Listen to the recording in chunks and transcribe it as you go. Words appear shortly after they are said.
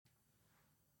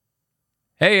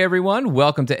Hey everyone,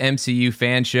 welcome to MCU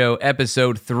Fan Show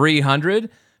episode 300.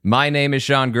 My name is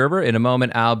Sean Gerber. In a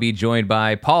moment, I'll be joined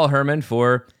by Paul Herman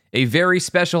for a very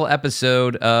special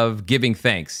episode of Giving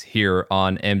Thanks here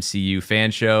on MCU Fan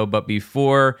Show. But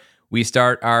before we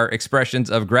start our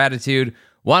expressions of gratitude,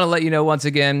 want to let you know once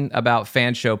again about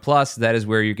Fan Show Plus. That is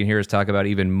where you can hear us talk about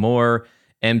even more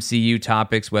MCU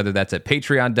topics, whether that's at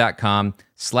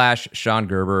patreon.com/Sean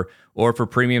Gerber or for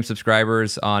premium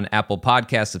subscribers on Apple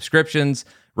Podcast subscriptions,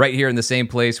 right here in the same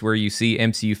place where you see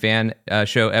MCU Fan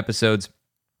Show episodes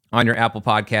on your Apple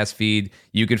Podcast feed.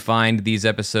 You can find these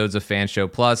episodes of Fan Show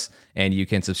Plus, and you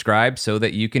can subscribe so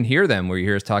that you can hear them, where you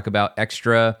hear us talk about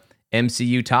extra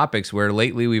MCU topics, where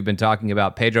lately we've been talking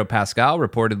about Pedro Pascal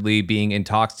reportedly being in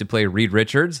talks to play Reed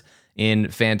Richards in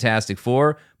Fantastic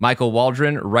Four, Michael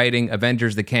Waldron writing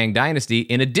Avengers: The Kang Dynasty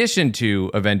in addition to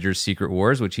Avengers: Secret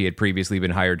Wars, which he had previously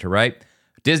been hired to write,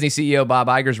 Disney CEO Bob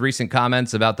Iger's recent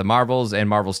comments about the Marvels and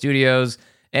Marvel Studios,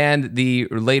 and the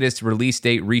latest release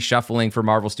date reshuffling for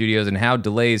Marvel Studios and how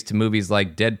delays to movies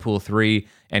like Deadpool 3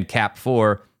 and Cap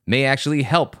 4 may actually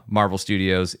help Marvel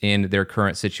Studios in their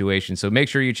current situation. So make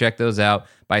sure you check those out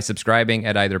by subscribing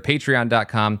at either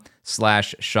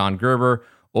patreon.com/Sean Gerber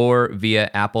or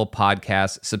via Apple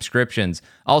Podcast subscriptions.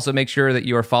 Also, make sure that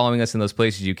you are following us in those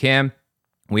places you can.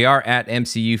 We are at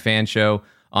MCU Fan Show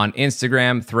on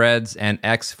Instagram, Threads, and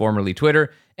X, formerly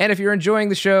Twitter. And if you're enjoying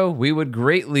the show, we would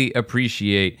greatly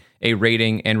appreciate a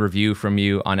rating and review from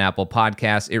you on Apple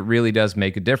Podcasts. It really does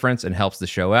make a difference and helps the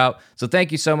show out. So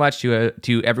thank you so much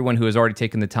to everyone who has already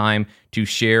taken the time to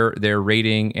share their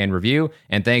rating and review.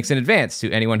 And thanks in advance to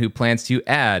anyone who plans to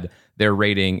add their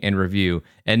rating and review.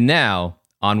 And now,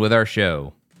 on with our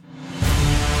show.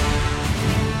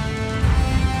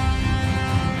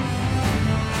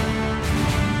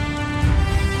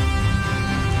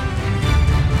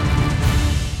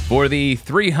 For the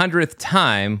 300th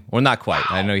time, well, not quite.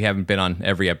 I know you haven't been on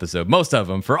every episode, most of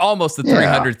them, for almost the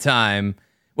 300th time.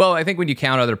 Well, I think when you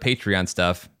count other Patreon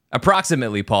stuff,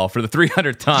 approximately, Paul, for the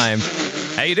 300th time.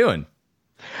 How you doing?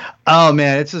 Oh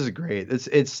man, this is great.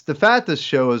 It's the fact this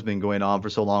show has been going on for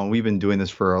so long. We've been doing this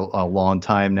for a long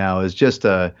time now. Is just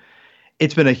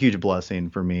it's been a huge blessing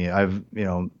for me.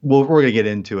 We're gonna get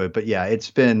into it, but yeah,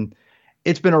 it's been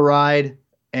a ride,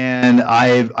 and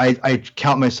I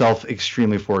count myself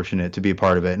extremely fortunate to be a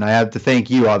part of it. And I have to thank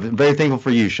you. I'm very thankful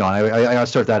for you, Sean. I gotta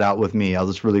start that out with me. I'll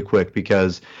just really quick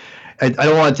because I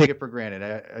don't want to take it for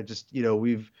granted. I just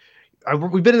we've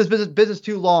been in this business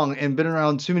too long and been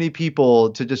around too many people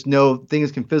to just know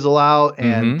things can fizzle out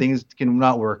and things can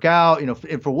not work out,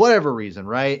 for whatever reason,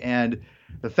 right? And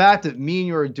the fact that me and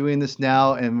you are doing this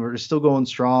now and we're still going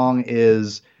strong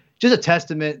is just a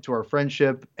testament to our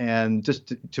friendship and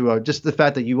just to just the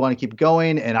fact that you want to keep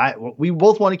going and we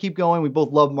both want to keep going. We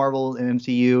both love Marvel and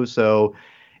MCU, so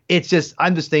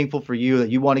I'm just thankful for you that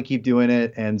you want to keep doing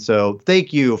it. And so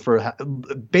thank you for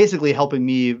basically helping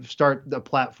me start the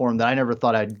platform that I never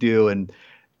thought I'd do. And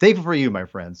thankful for you, my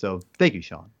friend. So thank you,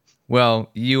 Sean. Well,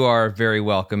 you are very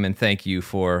welcome, and thank you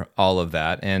for all of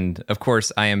that. And of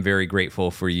course, I am very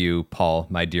grateful for you, Paul,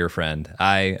 my dear friend.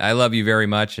 I love you very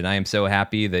much, and I am so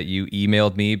happy that you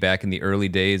emailed me back in the early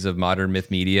days of Modern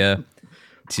Myth Media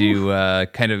to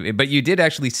but you did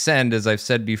actually send, as I've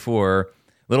said before,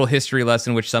 little history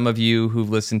lesson, which some of you who've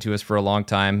listened to us for a long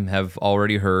time have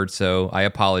already heard, so I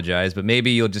apologize, but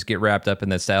maybe you'll just get wrapped up in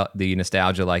the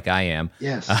nostalgia like I am.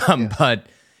 Yes. But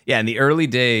yeah, in the early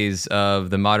days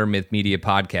of the Modern Myth Media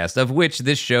podcast, of which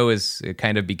this show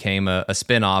became a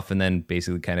spin-off and then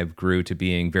basically kind of grew to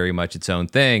being very much its own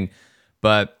thing,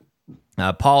 but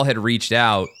Paul had reached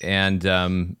out and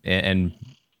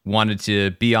wanted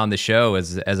to be on the show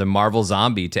as a Marvel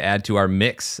zombie to add to our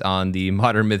mix on the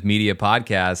Modern Myth Media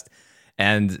podcast.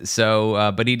 And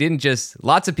so, but he didn't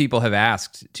lots of people have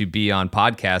asked to be on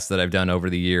podcasts that I've done over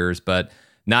the years, but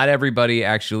not everybody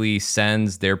actually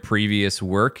sends their previous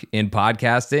work in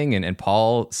podcasting. And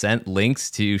Paul sent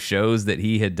links to shows that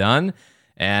he had done.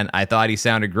 And I thought he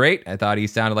sounded great. I thought he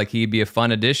sounded like he'd be a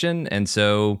fun addition. And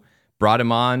so brought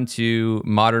him on to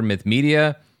Modern Myth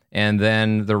Media. And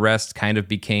then the rest kind of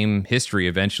became history.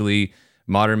 Eventually,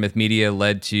 Modern Myth Media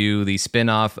led to the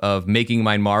spinoff of Making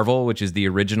Mine Marvel, which is the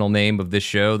original name of this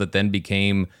show that then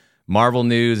became Marvel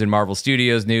News and Marvel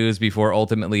Studios News before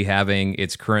ultimately having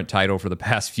its current title for the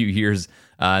past few years.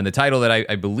 And the title that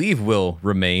I believe will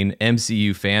remain,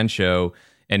 MCU Fan Show.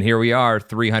 And here we are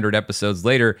 300 episodes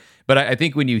later. But I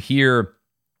think when you hear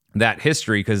that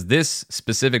history, because this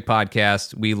specific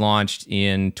podcast we launched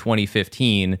in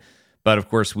 2015, but of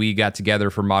course, we got together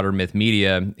for Modern Myth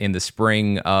Media in the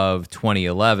spring of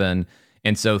 2011.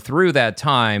 And so through that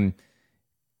time,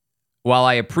 while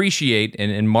I appreciate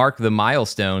and mark the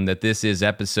milestone that this is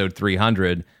episode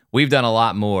 300, we've done a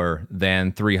lot more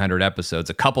than 300 episodes,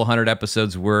 a couple hundred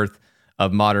episodes worth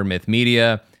of Modern Myth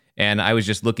Media. And I was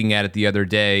just looking at it the other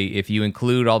day. If you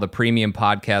include all the premium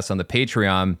podcasts on the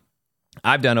Patreon,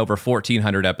 I've done over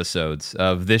 1,400 episodes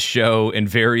of this show and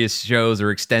various shows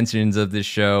or extensions of this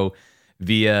show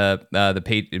via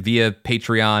via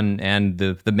Patreon and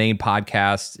the main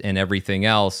podcast and everything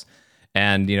else.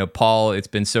 And, you know, Paul, it's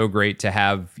been so great to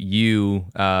have you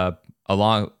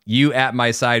you at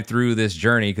my side through this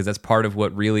journey, because that's part of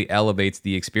what really elevates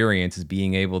the experience, is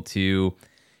being able to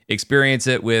experience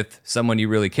it with someone you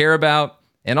really care about.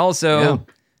 And also,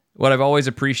 what I've always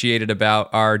appreciated about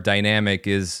our dynamic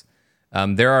is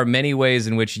there are many ways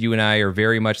in which you and I are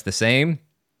very much the same,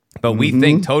 but we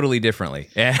think totally differently.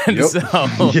 And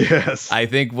so yes. I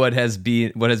think what has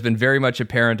been very much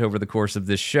apparent over the course of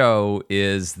this show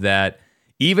is that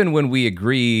even when we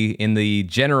agree in the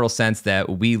general sense that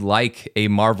we like a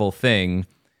Marvel thing,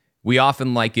 we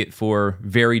often like it for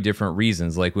very different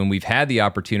reasons. Like when we've had the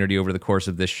opportunity over the course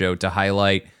of this show to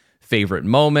highlight favorite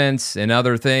moments and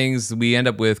other things, we end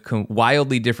up with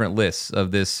wildly different lists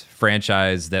of this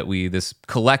franchise this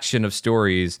collection of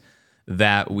stories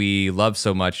that we love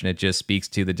so much. And it just speaks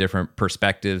to the different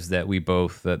perspectives that we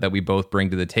both bring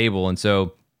to the table. And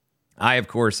so I, of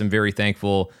course, am very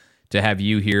thankful to have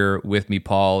you here with me,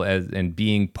 Paul, and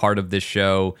being part of this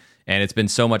show. And it's been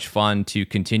so much fun to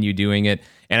continue doing it.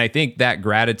 And I think that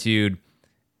gratitude,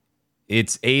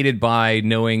 it's aided by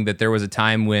knowing that there was a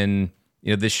time when,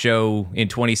 you know, this show in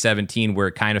 2017 where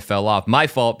it kind of fell off. My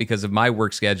fault because of my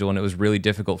work schedule, and it was really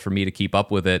difficult for me to keep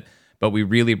up with it. But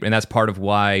and that's part of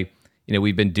why, you know,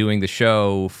 we've been doing the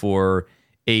show for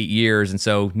 8 years. And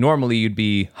so normally you'd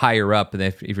be higher up, and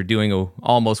if you're doing a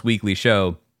almost weekly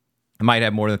show, I might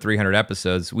have more than 300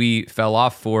 episodes. We fell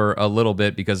off for a little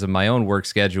bit because of my own work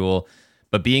schedule,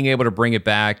 but being able to bring it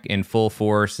back in full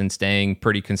force and staying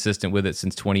pretty consistent with it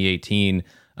since 2018,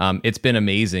 it's been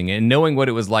amazing. And knowing what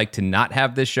it was like to not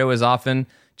have this show as often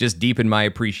just deepened my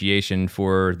appreciation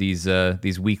for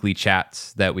these weekly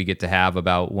chats that we get to have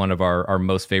about one of our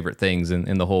most favorite things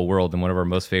in the whole world and one of our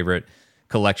most favorite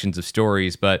collections of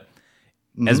stories. But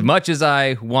as much as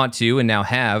I want to and now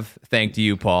have thanked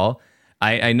you, Paul,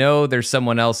 I know there's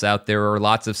someone else out there, or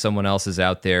lots of someone else's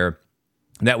out there,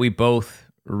 that we both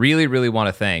really, really want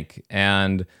to thank.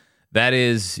 And that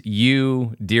is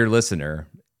you, dear listener.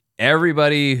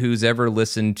 Everybody who's ever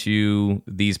listened to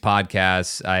these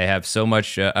podcasts, I have so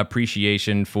much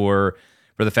appreciation for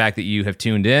the fact that you have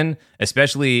tuned in,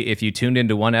 especially if you tuned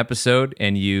into one episode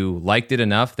and you liked it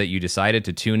enough that you decided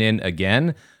to tune in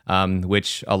again,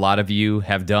 which a lot of you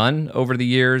have done over the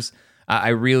years.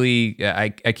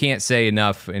 I can't say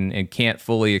enough and can't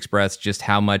fully express just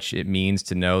how much it means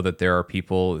to know that there are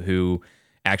people who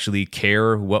actually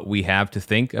care what we have to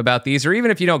think about these. Or even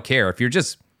if you don't care, if you're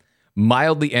just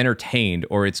mildly entertained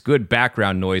or it's good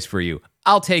background noise for you,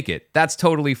 I'll take it. That's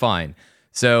totally fine.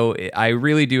 So I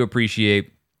really do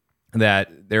appreciate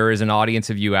that there is an audience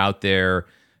of you out there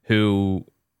who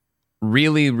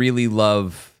really, really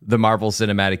love the Marvel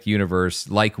Cinematic Universe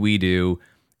like we do,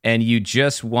 and you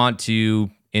just want to,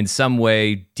 in some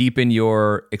way, deepen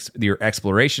your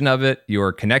exploration of it,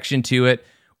 your connection to it,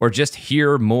 or just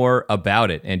hear more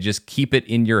about it and just keep it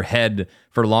in your head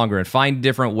for longer and find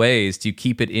different ways to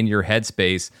keep it in your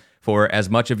headspace for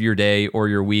as much of your day or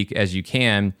your week as you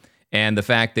can. And the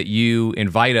fact that you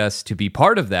invite us to be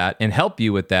part of that and help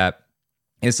you with that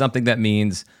is something that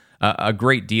means a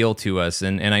great deal to us.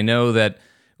 And I know that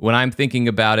when I'm thinking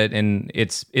about it, and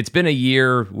it's been a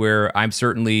year where I'm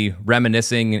certainly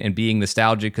reminiscing and being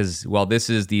nostalgic, because while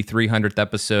this is the 300th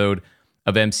episode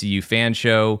of MCU Fan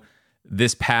Show,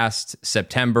 this past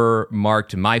September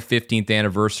marked my 15th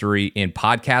anniversary in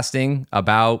podcasting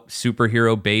about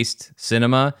superhero-based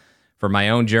cinema, for my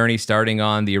own journey, starting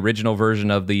on the original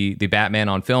version of the Batman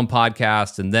on Film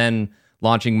podcast, and then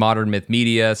launching Modern Myth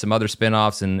Media, some other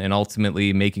spinoffs, and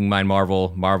ultimately making my Marvel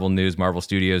News, Marvel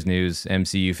Studios News,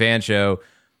 MCU Fan Show.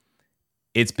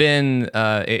 It's been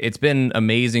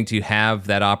amazing to have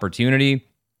that opportunity,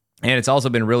 and it's also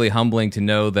been really humbling to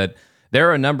know that there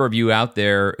are a number of you out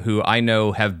there who I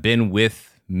know have been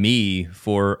with me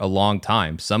for a long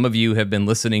time. Some of you have been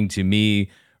listening to me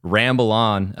ramble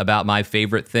on about my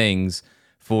favorite things.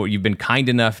 You've been kind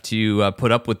enough to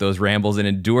put up with those rambles and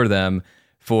endure them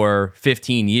for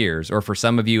 15 years, or for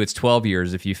some of you, it's 12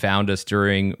 years if you found us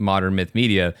during Modern Myth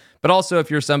Media. But also,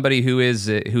 if you're somebody who's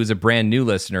a brand new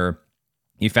listener,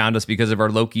 you found us because of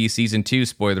our Loki Season 2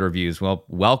 spoiler reviews. Well,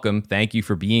 welcome. Thank you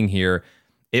for being here.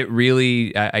 It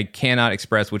really, I cannot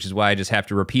express, which is why I just have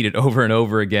to repeat it over and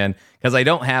over again, because I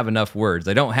don't have enough words.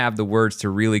 I don't have the words to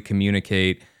really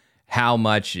communicate how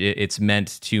much it's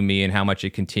meant to me and how much it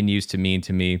continues to mean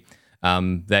to me,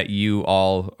 that you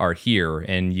all are here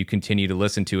and you continue to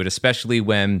listen to it, especially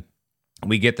when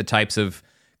we get the types of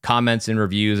comments and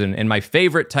reviews. And my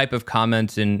favorite type of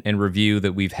comment and review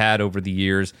that we've had over the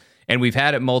years, and we've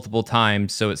had it multiple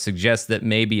times, so it suggests that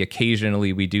maybe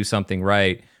occasionally we do something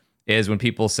right, is when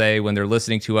people say when they're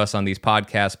listening to us on these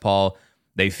podcasts, Paul,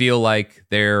 they feel like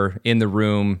they're in the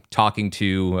room talking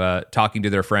to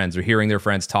their friends or hearing their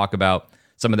friends talk about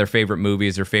some of their favorite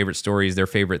movies, their favorite stories, their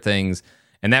favorite things.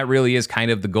 And that really is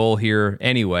kind of the goal here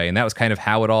anyway. And that was kind of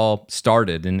how it all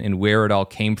started and where it all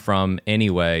came from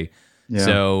anyway. Yeah.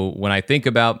 So when I think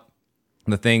about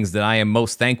the things that I am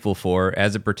most thankful for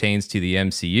as it pertains to the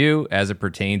MCU, as it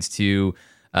pertains to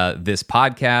this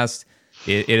podcast,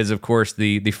 it is, of course,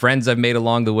 the friends I've made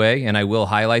along the way, and I will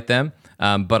highlight them.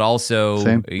 But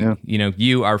also,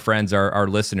 you, our friends, our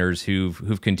listeners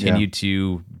who've continued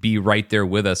to be right there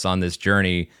with us on this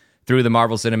journey through the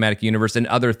Marvel Cinematic Universe and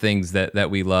other things that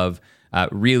we love.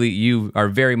 Really, you are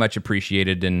very much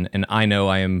appreciated, and I know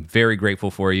I am very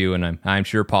grateful for you, and I'm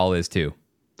sure Paul is too.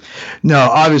 No,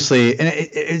 obviously, and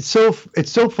it's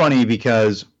so funny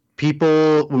because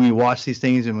people, when we watch these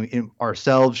things and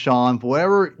ourselves, Sean,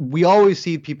 whatever, we always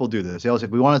see people do this. They always say,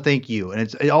 we want to thank you. And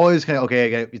it always kind of,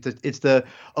 okay, it's the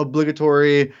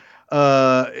obligatory,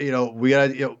 we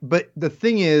gotta, but the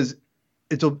thing is,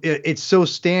 it's so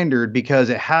standard because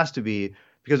it has to be,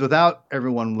 because without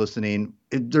everyone listening,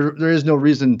 there is no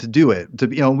reason to do it.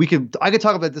 I could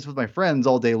talk about this with my friends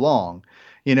all day long,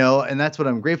 and that's what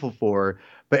I'm grateful for.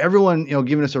 But everyone,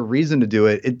 giving us a reason to do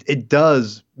it, it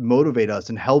does motivate us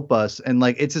and help us. And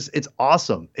it's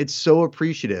awesome. It's so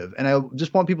appreciative. And I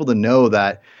just want people to know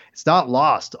that it's not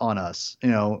lost on us,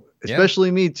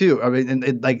 especially me too. I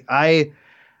mean,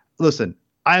 listen,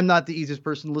 I'm not the easiest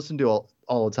person to listen to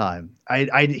all the time.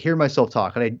 I hear myself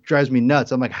talk and it drives me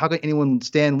nuts. I'm like, how can anyone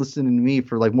stand listening to me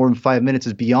for more than 5 minutes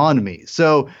is beyond me.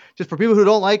 So just for people who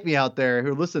don't like me out there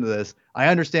who listen to this, I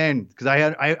understand, because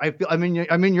I feel I'm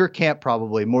in your camp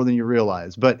probably more than you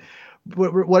realize. But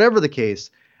whatever the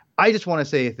case, I just want to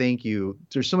say thank you.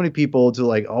 There's so many people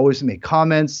to always make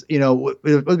comments, whether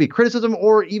it be criticism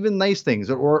or even nice things,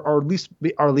 or at least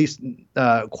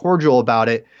cordial about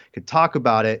it, could talk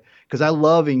about it, because I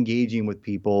love engaging with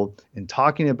people and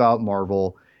talking about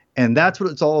Marvel, and that's what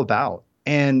it's all about.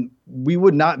 And we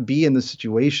would not be in this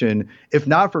situation if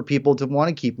not for people to want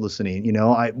to keep listening.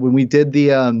 When we did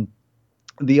the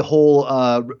whole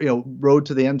road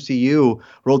to the MCU,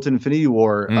 road to Infinity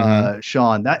War,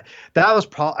 Sean, that was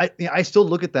probably, I still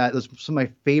look at that as some of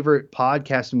my favorite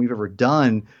podcasting we've ever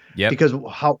done. Yep. Because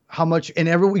how much,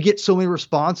 and we get so many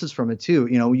responses from it too.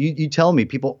 You tell me,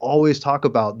 people always talk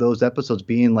about those episodes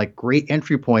being great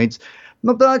entry points.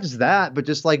 Not just that, but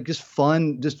just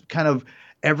fun, just kind of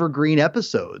evergreen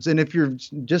episodes. And if you're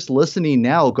just listening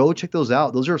now, go check those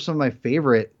out. Those are some of my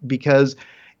favorite, because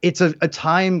it's a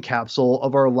time capsule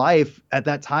of our life at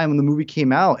that time when the movie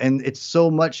came out. And it's so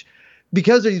much,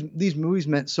 because these movies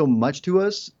meant so much to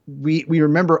us. We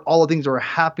remember all the things that were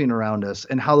happening around us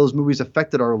and how those movies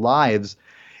affected our lives.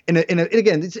 And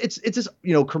again, it's just,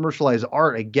 commercialized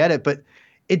art. I get it, but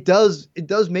it does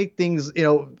make things,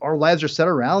 our lives are set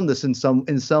around this in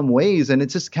some ways. And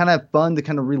it's just kind of fun to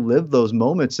kind of relive those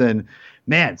moments. And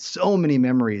man, so many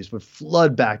memories would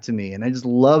flood back to me. And I just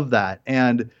love that.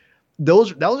 And that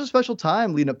was a special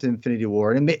time leading up to Infinity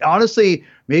War. And honestly,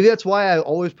 maybe that's why I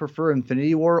always prefer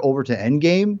Infinity War over to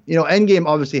Endgame. Endgame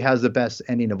obviously has the best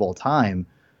ending of all time,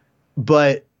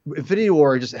 but Infinity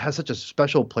War just has such a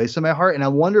special place in my heart. And I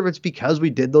wonder if it's because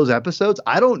we did those episodes.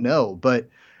 I don't know, but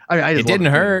I mean, it didn't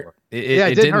hurt.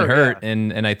 It didn't hurt. Yeah.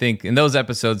 And I think in those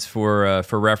episodes, for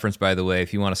reference, by the way,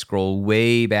 if you want to scroll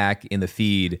way back in the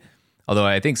feed, although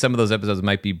I think some of those episodes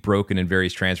might be broken in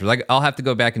various transfers. I'll have to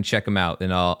go back and check them out,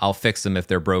 and I'll fix them if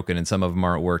they're broken and some of them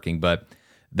aren't working. But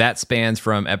that spans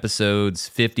from episodes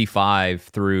 55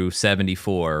 through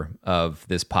 74 of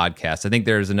this podcast. I think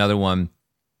there's another one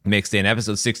mixed in.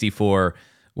 Episode 64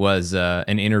 was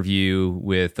an interview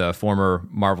with former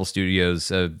Marvel Studios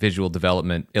visual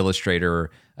development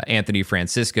illustrator Anthony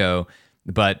Francisco.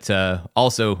 But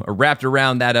also wrapped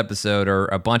around that episode are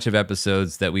a bunch of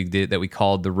episodes that we did that we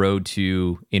called The Road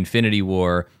to Infinity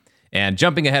War. And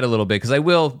jumping ahead a little bit, because I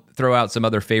will throw out some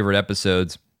other favorite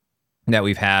episodes that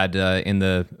we've had in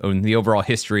the overall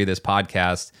history of this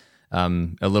podcast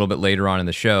a little bit later on in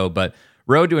the show. But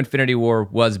Road to Infinity War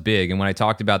was big. And when I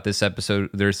talked about this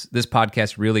episode, there's this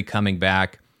podcast really coming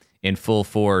back in full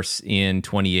force in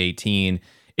 2018.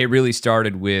 it really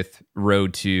started with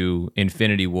Road to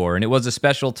Infinity War. And it was a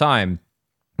special time,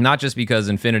 not just because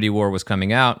Infinity War was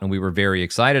coming out and we were very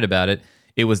excited about it.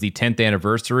 It was the 10th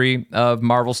anniversary of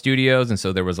Marvel Studios, and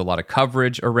so there was a lot of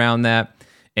coverage around that.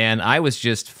 And I was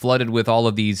just flooded with all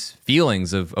of these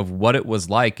feelings of what it was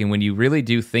like. And when you really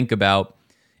do think about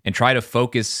and try to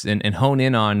focus and hone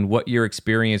in on what your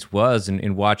experience was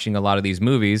in watching a lot of these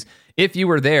movies, if you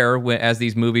were there as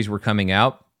these movies were coming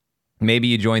out, maybe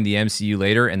you joined the MCU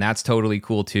later, and that's totally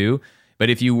cool too. But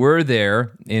if you were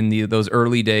there in those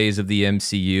early days of the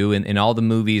MCU and all the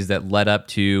movies that led up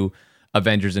to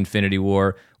Avengers Infinity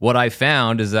War, what I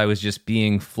found is I was just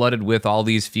being flooded with all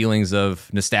these feelings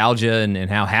of nostalgia and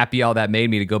how happy all that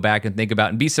made me to go back and think about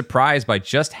and be surprised by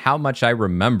just how much I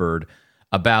remembered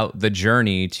about the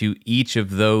journey to each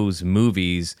of those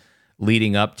movies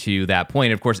leading up to that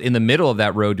point. Of course, in the middle of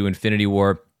that road to Infinity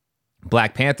War,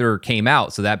 Black Panther came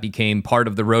out, so that became part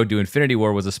of the road to Infinity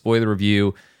War, was a spoiler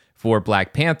review for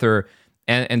Black Panther.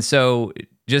 And so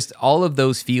just all of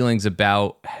those feelings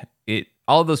about it,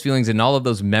 all of those feelings and all of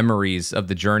those memories of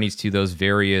the journeys to those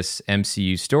various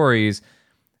MCU stories,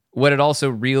 what it also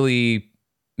really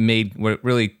made, what it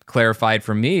really clarified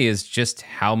for me is just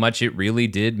how much it really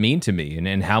did mean to me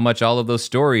and how much all of those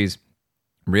stories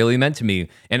really meant to me.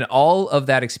 And all of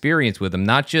that experience with them,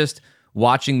 not just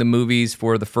watching the movies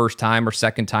for the first time or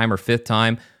second time or fifth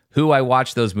time, who I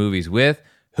watched those movies with,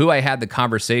 who I had the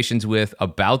conversations with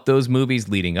about those movies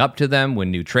leading up to them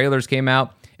when new trailers came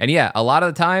out. And yeah, a lot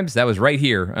of the times that was right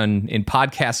here in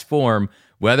podcast form,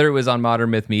 whether it was on Modern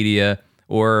Myth Media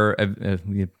or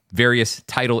various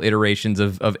title iterations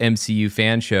of MCU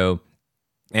Fan Show.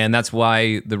 And that's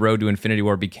why the Road to Infinity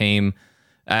War became,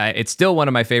 it's still one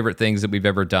of my favorite things that we've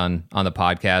ever done on the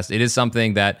podcast. It is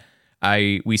something that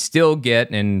we still get,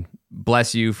 and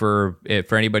bless you for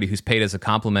anybody who's paid us a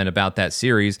compliment about that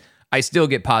series. I still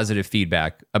get positive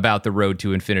feedback about the Road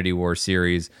to Infinity War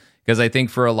series, because I think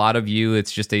for a lot of you,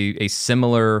 it's just a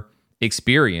similar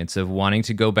experience of wanting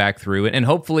to go back through it, and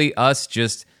hopefully us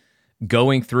just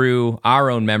going through our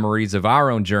own memories of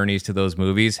our own journeys to those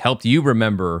movies helped you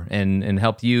remember and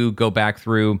helped you go back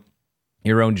through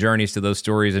your own journeys to those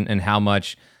stories and how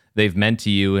much they've meant to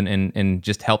you, and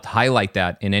just helped highlight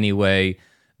that in any way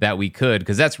that we could,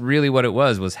 because that's really what it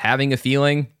was having a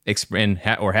feeling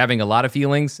or having a lot of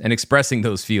feelings and expressing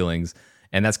those feelings.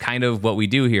 And that's kind of what we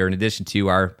do here, in addition to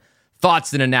our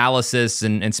thoughts and analysis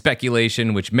and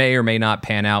speculation, which may or may not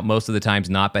pan out, most of the times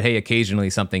not, but hey,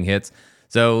 occasionally something hits.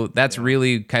 So that's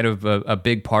really kind of a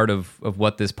big part of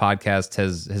what this podcast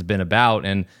has been about.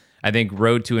 And I think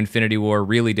Road to Infinity War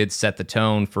really did set the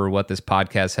tone for what this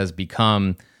podcast has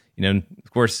become. You know,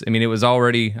 of course, I mean, I was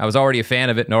already a fan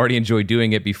of it and already enjoyed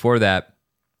doing it before that.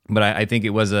 But I think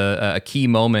it was a key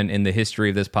moment in the history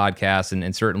of this podcast,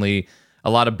 and certainly a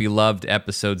lot of beloved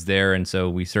episodes there. And so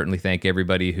we certainly thank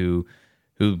everybody who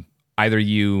either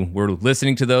you were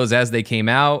listening to those as they came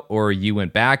out, or you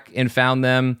went back and found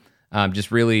them.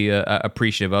 Just really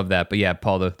appreciative of that. But yeah,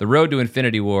 Paul, the Road to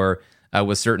Infinity War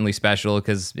was certainly special,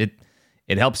 because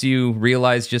it helps you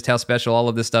realize just how special all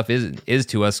of this stuff is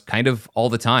to us kind of all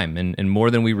the time, and more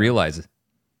than we realize.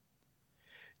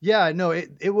 Yeah, no,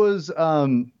 it was,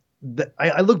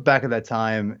 I look back at that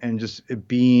time and just it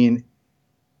being,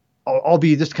 I'll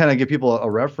be just kind of give people a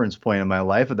reference point in my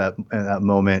life at that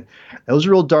moment. It was a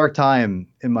real dark time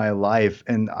in my life,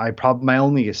 and my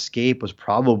only escape was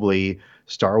probably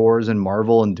Star Wars and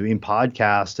Marvel and doing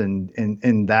podcasts,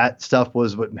 and that stuff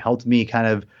was what helped me kind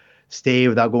of stay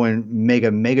without going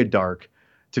mega dark,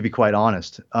 to be quite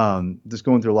honest. Just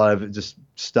going through a lot of just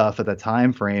stuff at that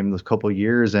time frame, those couple of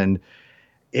years, and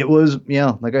it was,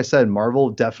 like I said, Marvel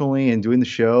definitely, and doing the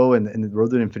show and the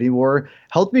Road to Infinity War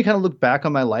helped me kind of look back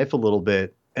on my life a little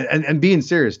bit, and being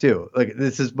serious too. Like,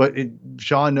 this is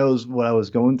Sean knows what I was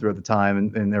going through at the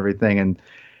time and everything. And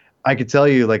I could tell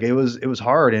you, like, it was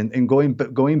hard, and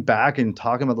going back and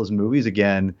talking about those movies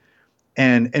again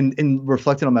and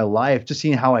reflecting on my life, just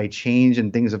seeing how I changed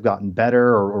and things have gotten better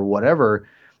or whatever.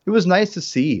 It was nice to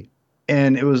see.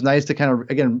 And it was nice to kind of,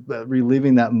 again,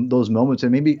 reliving those moments,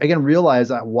 and maybe, again, realize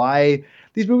that why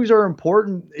these movies are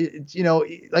important. It's,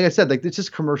 like I said, like, it's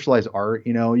just commercialized art.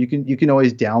 You can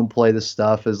always downplay this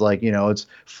stuff as, like, it's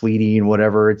fleeting,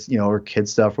 whatever. It's, or kid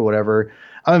stuff or whatever.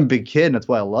 I'm a big kid, and that's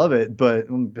why I love it. But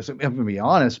I'm going to be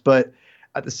honest. But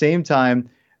at the same time,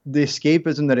 the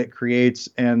escapism that it creates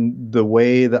and the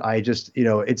way that I just,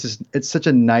 it's such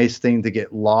a nice thing to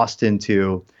get lost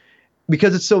into,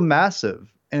 because it's so massive.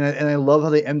 And I love how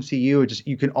the MCU,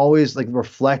 you can always, like,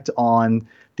 reflect on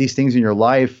these things in your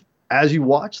life as you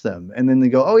watch them, and then they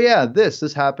go, oh yeah,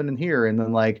 this happened in here, and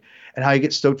then like, and how you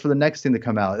get stoked for the next thing to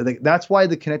come out. Like, that's why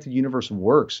the connected universe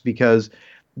works, because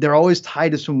they're always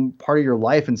tied to some part of your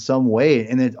life in some way,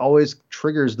 and it always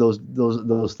triggers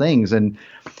those things. And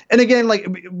again, like,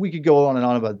 we could go on and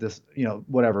on about this,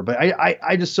 whatever. But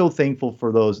I just so thankful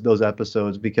for those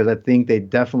episodes, because I think they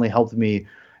definitely helped me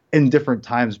in different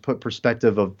times put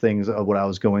perspective of things, of what I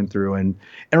was going through, and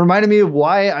reminded me of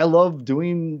why I love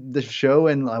doing the show,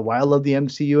 and why I love the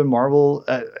MCU and Marvel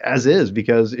as is,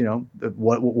 because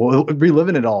what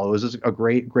reliving it all, it was just a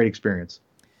great experience.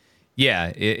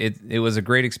 Yeah, it was a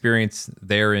great experience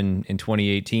there in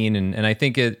 2018, and I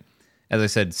think it, as I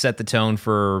said, set the tone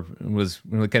was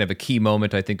kind of a key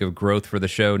moment, I think, of growth for the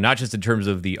show, not just in terms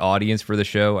of the audience for the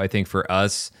show. I think for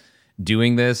us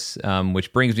doing this,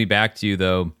 which brings me back to,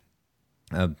 though,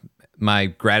 my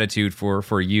gratitude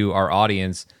for you, our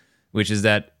audience, which is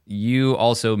that you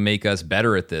also make us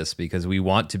better at this, because we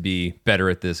want to be better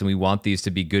at this, and we want these to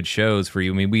be good shows for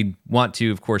you. I mean, we want to,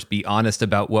 of course, be honest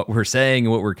about what we're saying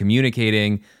and what we're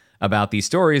communicating about these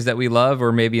stories that we love,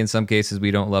 or maybe in some cases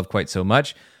we don't love quite so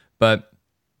much. But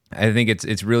I think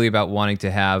it's really about wanting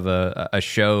to have a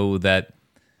show that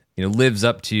lives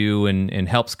up to and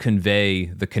helps convey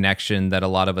the connection that a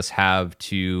lot of us have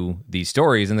to these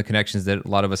stories, and the connections that a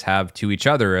lot of us have to each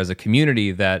other as a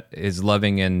community that is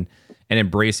loving and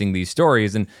embracing these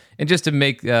stories. And just to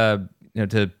make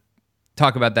to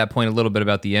talk about that point a little bit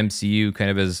about the MCU kind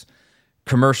of as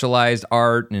commercialized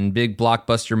art and big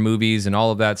blockbuster movies and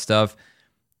all of that stuff,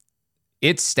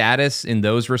 its status in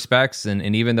those respects,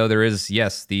 and even though there is,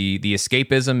 yes, the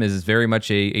escapism is very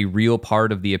much a real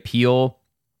part of the appeal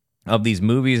of these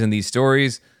movies and these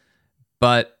stories,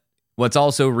 but what's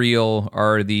also real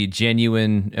are the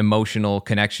genuine emotional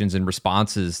connections and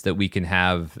responses that we can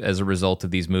have as a result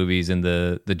of these movies, and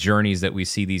the journeys that we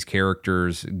see these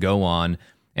characters go on.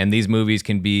 And these movies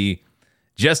can be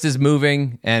just as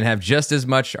moving and have just as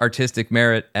much artistic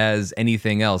merit as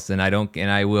anything else. And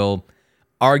I will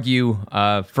argue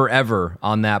forever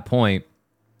on that point.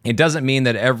 It doesn't mean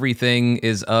that everything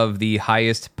is of the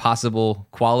highest possible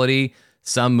quality.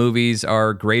 Some movies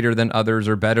are greater than others,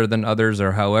 or better than others,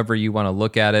 or however you want to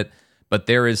look at it. But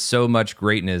there is so much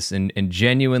greatness and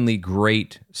genuinely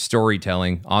great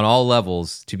storytelling on all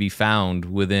levels to be found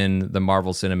within the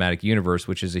Marvel Cinematic Universe,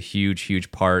 which is a huge,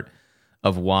 huge part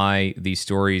of why these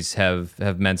stories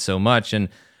have meant so much. And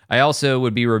I also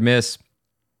would be remiss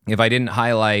if I didn't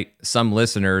highlight some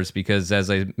listeners, because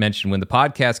as I mentioned, when the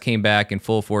podcast came back in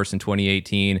full force in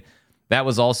 2018, that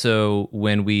was also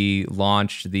when we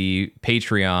launched the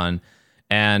Patreon.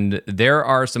 And there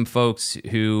are some folks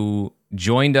who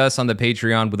joined us on the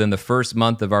Patreon within the first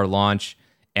month of our launch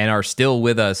and are still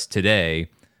with us today.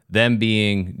 Them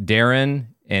being Darren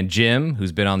and Jim,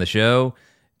 who's been on the show,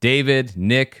 David,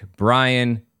 Nick,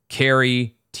 Brian,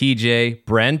 Carrie, TJ,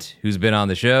 Brent, who's been on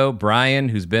the show, Brian,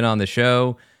 who's been on the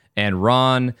show, and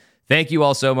Ron. Thank you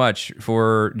all so much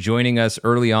for joining us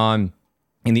early on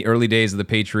in the early days of the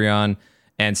Patreon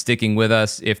and sticking with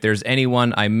us. If there's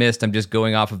anyone I missed, I'm just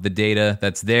going off of the data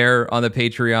that's there on the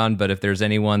Patreon, but if there's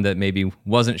anyone that maybe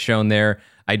wasn't shown there,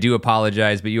 I do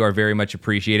apologize, but you are very much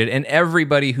appreciated. And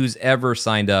everybody who's ever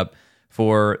signed up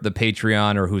for the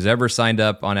Patreon, or who's ever signed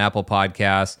up on Apple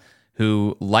Podcasts,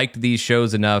 who liked these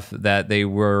shows enough that they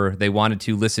wanted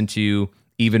to listen to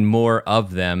even more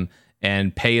of them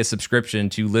and pay a subscription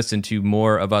to listen to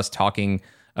more of us talking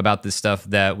about this stuff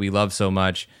that we love so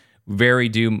much. Really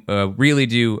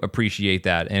do appreciate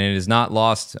that. And it is not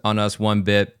lost on us one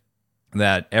bit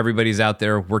that everybody's out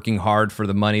there working hard for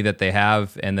the money that they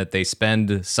have, and that they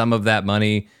spend some of that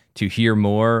money to hear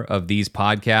more of these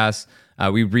podcasts.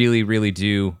 We really, really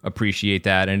do appreciate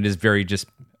that. And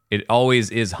it always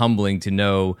is humbling to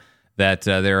know that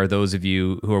there are those of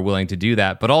you who are willing to do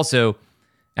that. But also,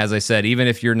 as I said, even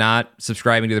if you're not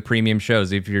subscribing to the premium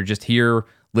shows, if you're just here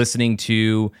listening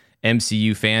to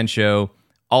MCU Fan Show,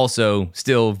 also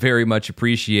still very much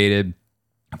appreciated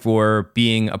for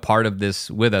being a part of this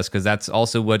with us, because that's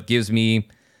also what gives me,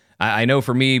 I know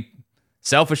for me,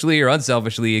 selfishly or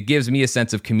unselfishly, it gives me a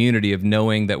sense of community, of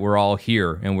knowing that we're all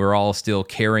here and we're all still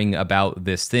caring about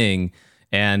this thing.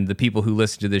 And the people who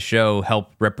listen to this show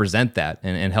help represent that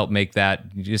and help make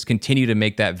that, just continue to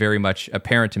make that very much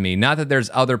apparent to me. Not that there's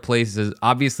other places,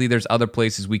 obviously there's other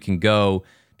places we can go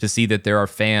to see that there are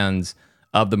fans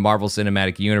of the Marvel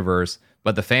Cinematic Universe,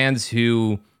 but the fans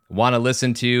who want to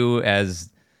listen to as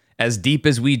deep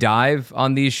as we dive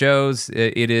on these shows,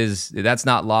 that's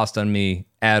not lost on me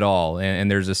at all. And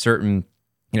there's a certain,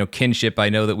 kinship I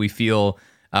know that we feel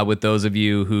with those of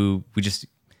you who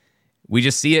we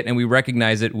just see it and we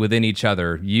recognize it within each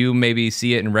other. You maybe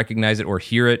see it and recognize it or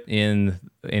hear it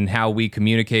in how we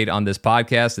communicate on this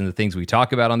podcast and the things we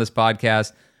talk about on this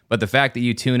podcast. But the fact that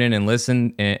you tune in and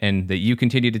listen and that you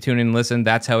continue to tune in and listen,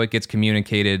 that's how it gets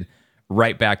communicated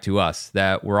right back to us,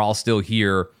 that we're all still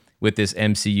here with this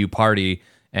MCU party.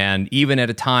 And even at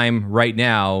a time right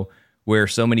now where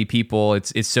so many people,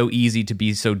 it's so easy to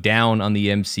be so down on the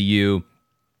MCU,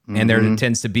 and there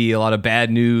tends to be a lot of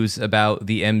bad news about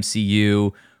the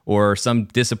MCU or some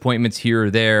disappointments here or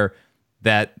there,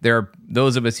 that there are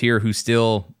those of us here who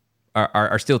still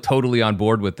are still totally on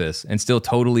board with this and still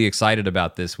totally excited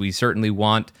about this. We certainly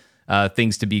want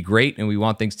things to be great, and we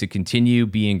want things to continue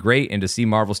being great and to see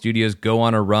Marvel Studios go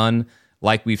on a run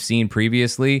like we've seen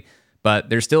previously. But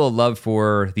there's still a love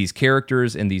for these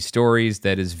characters and these stories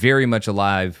that is very much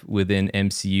alive within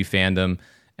MCU fandom.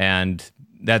 And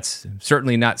that's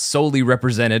certainly not solely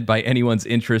represented by anyone's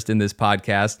interest in this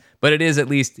podcast, but it is, at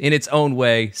least in its own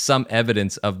way, some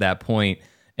evidence of that point.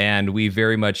 And we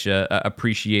very much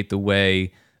appreciate the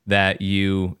way that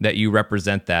you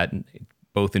represent that,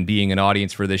 both in being an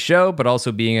audience for this show, but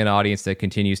also being an audience that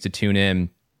continues to tune in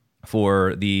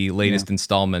for the latest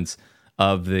installments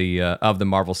of the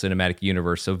Marvel Cinematic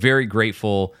Universe. So very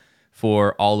grateful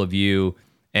for all of you,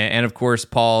 and of course,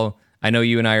 Paul, I know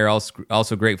you and I are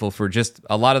also grateful for just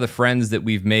a lot of the friends that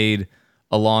we've made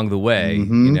along the way.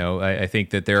 You know, I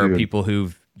think that there are people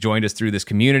who've joined us through this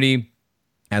community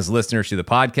as listeners to the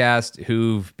podcast,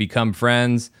 who've become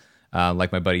friends,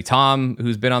 like my buddy Tom,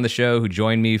 who's been on the show, who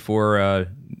joined me for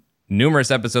numerous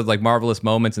episodes like Marvelous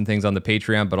Moments and things on the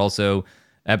Patreon, but also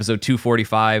episode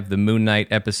 245, the Moon Knight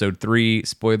episode 3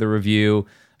 spoiler review.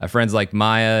 Friends like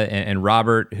Maya and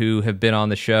Robert, who have been on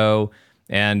the show,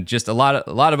 and just a lot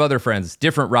of other friends,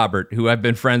 different Robert, who I've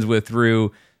been friends with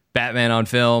through Batman on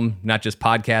Film, not just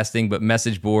podcasting, but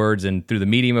message boards and through the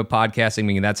medium of podcasting. I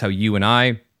mean, that's how you and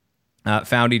I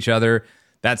found each other.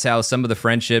 That's how some of the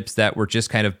friendships that were just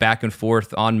kind of back and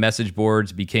forth on message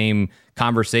boards became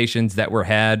conversations that were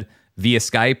had via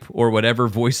Skype or whatever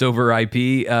voice over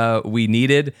IP we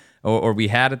needed or we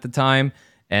had at the time.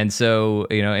 And so,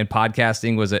 you know, and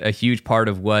podcasting was a huge part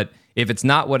of what, if it's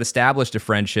not what established a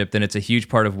friendship, then it's a huge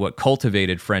part of what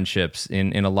cultivated friendships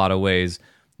in a lot of ways.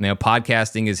 You know,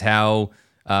 podcasting is how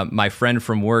my friend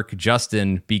from work,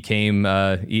 Justin, became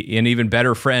an even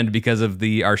better friend because of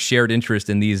our shared interest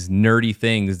in these nerdy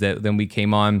things that then we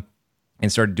came on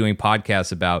and started doing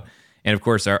podcasts about. And of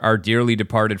course, our dearly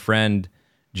departed friend,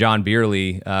 John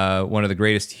Bierley, one of the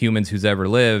greatest humans who's ever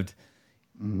lived.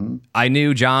 I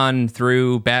knew John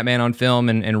through Batman on Film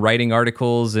and writing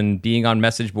articles and being on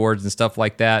message boards and stuff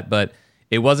like that. But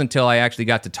it wasn't until I actually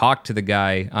got to talk to the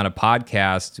guy on a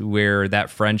podcast where that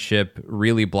friendship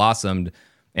really blossomed.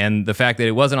 And the fact that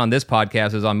it wasn't on this podcast,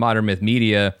 it was on Modern Myth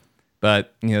Media.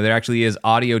 But, you know, there actually is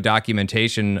audio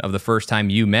documentation of the first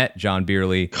time you met John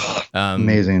Bierley.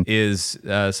 Amazing. Is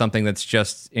something that's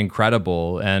just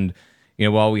incredible. And, you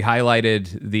know, while we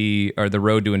highlighted the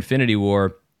road to Infinity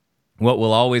War, what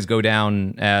will always go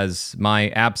down as my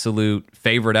absolute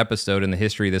favorite episode in the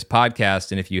history of this podcast,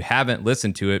 and if you haven't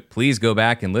listened to it, please go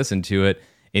back and listen to it.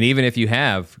 And even if you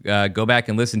have, go back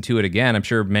and listen to it again. I'm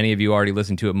sure many of you already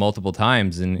listened to it multiple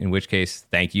times, in which case,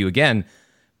 thank you again.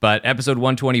 But episode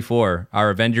 124, our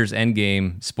Avengers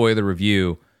Endgame spoiler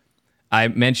review, I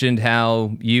mentioned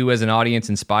how you as an audience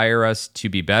inspire us to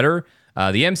be better.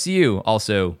 The MCU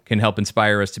also can help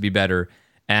inspire us to be better.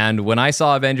 And when I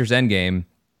saw Avengers Endgame,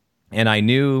 and I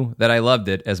knew that I loved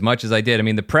it as much as I did. I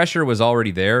mean, the pressure was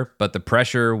already there, but the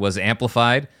pressure was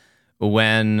amplified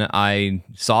when I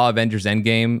saw Avengers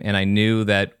Endgame, and I knew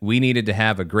that we needed to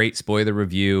have a great spoiler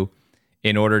review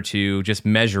in order to just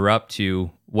measure up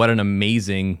to what an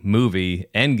amazing movie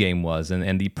Endgame was,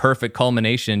 and the perfect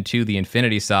culmination to the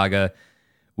Infinity Saga.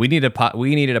 We needed a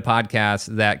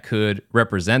podcast that could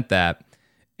represent that.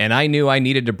 And I knew I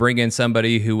needed to bring in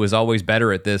somebody who was always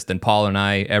better at this than Paul and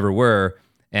I ever were.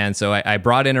 And so I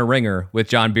brought in a ringer with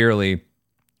John Bierley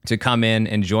to come in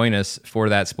and join us for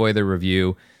that spoiler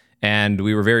review. And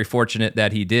we were very fortunate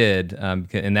that he did.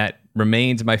 And that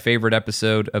remains my favorite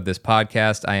episode of this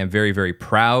podcast. I am very, very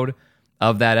proud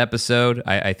of that episode.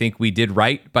 I think we did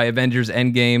right by Avengers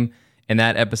Endgame in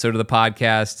that episode of the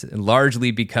podcast,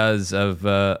 largely because of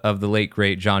the late,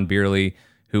 great John Bierley,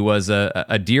 who was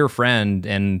a dear friend.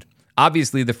 And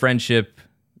obviously the friendship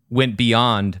went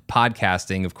beyond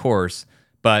podcasting, of course.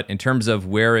 But in terms of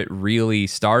where it really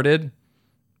started,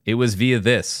 it was via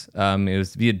this. It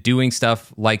was via doing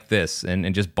stuff like this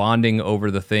and just bonding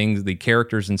over the things, the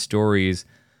characters and stories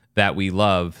that we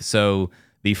love. So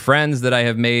the friends that I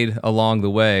have made along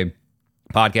the way,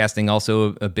 Podcasting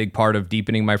also a big part of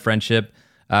deepening my friendship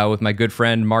with my good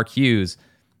friend Mark Hughes.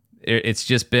 It's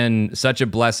just been such a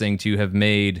blessing to have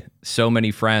made so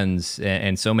many friends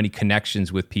and so many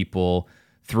connections with people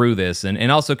through this,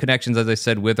 and also connections, as I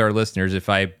said, with our listeners. If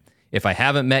I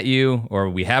haven't met you or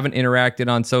we haven't interacted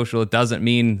on social, it doesn't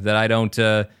mean that I don't.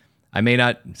 I may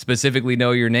not specifically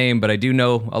know your name, but I do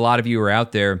know a lot of you are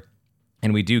out there,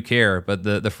 and we do care. But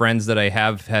the friends that I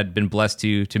have had been blessed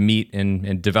to meet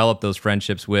and develop those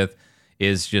friendships with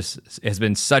has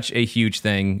been such a huge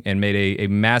thing and made a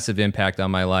massive impact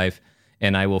on my life,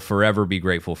 and I will forever be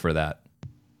grateful for that.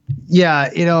 Yeah,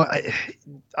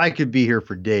 I could be here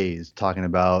for days talking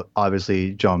about,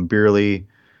 obviously, John Beerley,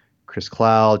 Chris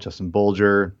Cloud, Justin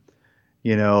Bolger,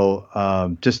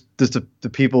 just the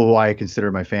people who I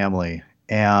consider my family.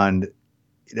 And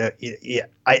I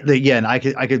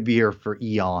could be here for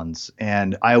eons,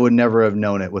 and I would never have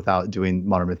known it without doing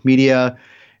Modern Myth Media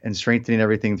and strengthening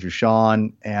everything through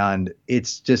Sean. And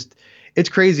it's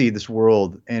crazy, this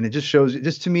world. And it just shows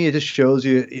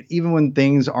you, even when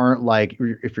things aren't like,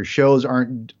 if your shows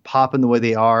aren't popping the way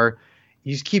they are,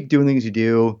 you just keep doing things you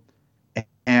do,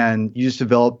 and you just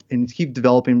keep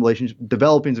developing relationships.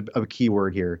 Developing is a key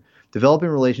word here. Developing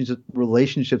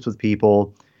relationships with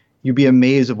people. You'd be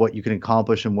amazed at what you can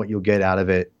accomplish and what you'll get out of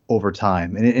it over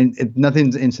time. And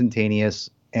nothing's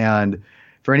instantaneous. And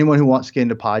for anyone who wants to get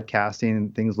into podcasting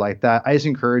and things like that, I just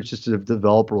encourage just to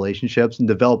develop relationships. And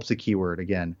develop's a key word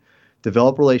again.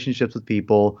 Develop relationships with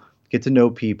people, get to know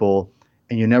people,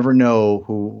 and you never know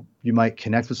who you might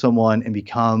connect with someone and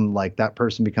become like that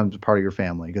person becomes a part of your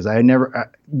family. Because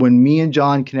when me and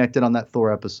John connected on that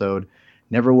Thor episode,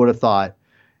 never would have thought,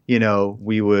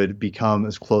 we would become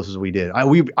as close as we did. I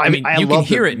mean, you can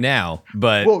hear it now,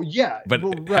 but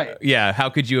right. Yeah. How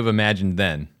could you have imagined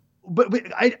then? But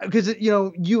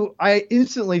I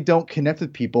instantly don't connect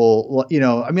with people.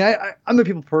 I mean, I'm a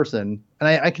people person, and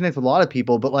I connect with a lot of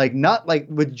people, but like not like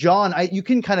with John.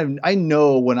 I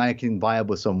know when I can vibe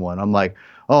with someone. I'm like,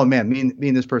 oh man, me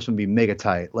and this person would be mega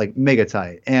tight,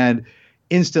 and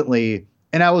instantly.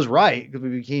 And I was right, because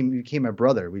we became my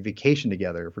brother. We vacationed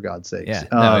together, for God's sakes. Yeah,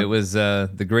 no, it was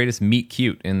the greatest meet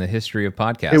cute in the history of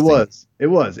podcasting. It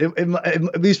was.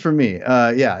 At least for me.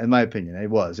 In my opinion, it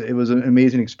was. It was an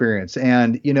amazing experience.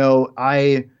 And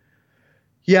I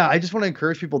just want to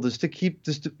encourage people to keep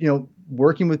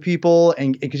working with people,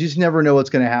 and because you just never know what's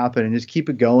going to happen, and just keep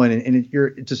it going. And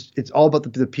it's all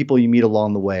about the people you meet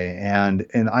along the way. And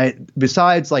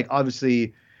besides, like,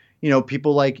 obviously,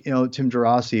 people like, Tim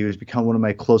Gerasi, who's become one of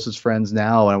my closest friends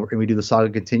now, and we do the Saga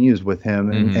Continues with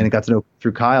him, and I got to know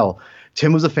through Kyle.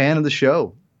 Tim was a fan of the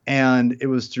show, and it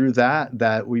was through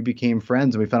that we became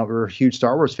friends, and we found out we were huge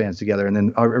Star Wars fans together. And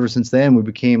then ever since then, we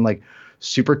became like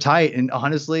super tight. And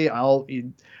honestly, I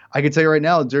can tell you right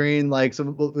now, during like some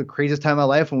of the craziest time of my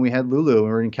life when we had Lulu and we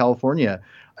were in California,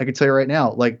 I can tell you right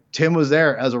now, like, Tim was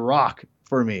there as a rock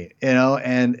for me,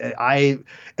 and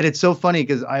it's so funny,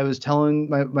 because I was telling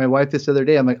my wife this other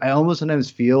day, I'm like, I almost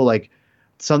sometimes feel like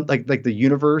like the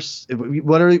universe,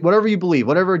 whatever you believe,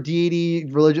 whatever deity,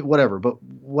 religion, whatever, but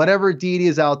whatever deity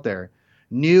is out there,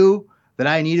 knew that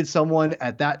I needed someone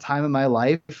at that time in my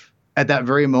life, at that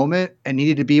very moment, and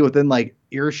needed to be within like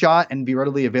earshot and be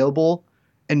readily available.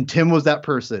 And Tim was that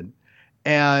person.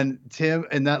 And Tim,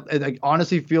 and I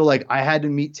honestly feel like I had to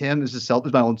meet Tim. This is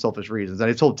my own selfish reasons. And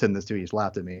I told Tim this too. He just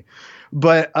laughed at me.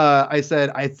 But I said,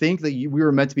 I think that we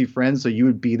were meant to be friends, so you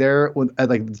would be there at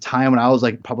like the time when I was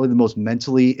like probably the most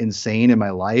mentally insane in my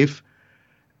life.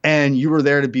 And you were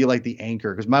there to be like the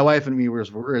anchor, because my wife and me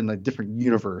were in a different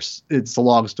universe. It's a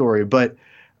long story, but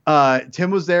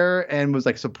Tim was there and was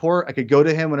like support. I could go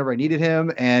to him whenever I needed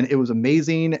him, and it was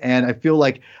amazing. And I feel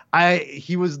like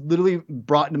he was literally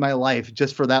brought into my life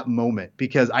just for that moment,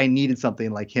 because I needed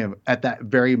something like him at that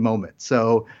very moment.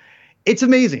 So it's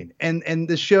amazing. And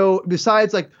the show,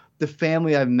 besides like the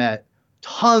family I've met,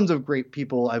 tons of great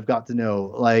people I've got to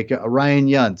know, like Ryan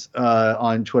Yunt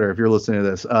on Twitter, if you're listening to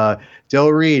this, Del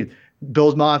Reed,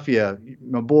 Bill's Mafia,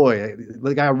 my boy,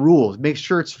 the guy rules, makes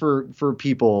shirts for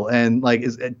people, and like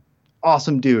is an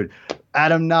awesome dude.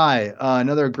 Adam Nye,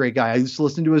 another great guy. I used to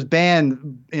listen to his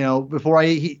band, before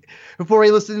I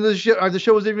listened to the show, or the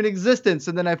show was even in existence.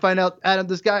 And then I find out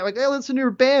this guy, like, hey, listen to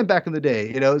your band back in the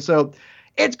day, so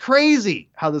it's crazy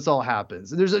how this all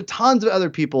happens. And there's tons of other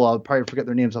people, I'll probably forget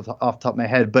their names off the top of my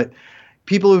head, but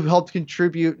people who've helped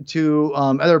contribute to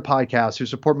other podcasts, who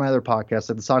support my other podcasts,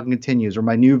 like The Saga Continues, or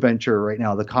my new venture right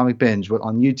now, The Comic Binge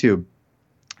on YouTube.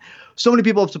 So many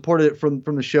people have supported it from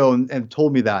the show and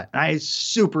told me that. And I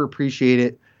super appreciate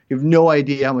it. You have no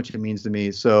idea how much it means to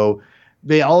me. So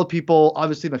all the people,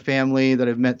 obviously my family that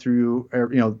I've met through,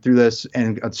 through this,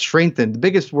 and strengthened. The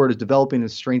biggest word is developing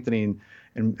and strengthening,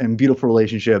 and beautiful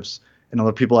relationships, and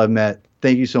other people I've met.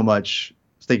 Thank you so much.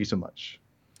 Thank you so much.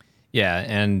 Yeah,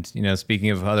 and speaking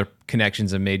of other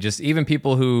connections I've made, just even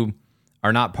people who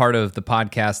are not part of the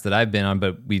podcast that I've been on,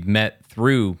 but we've met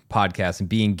through podcasts and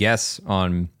being guests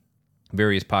on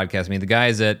various podcasts. I mean, the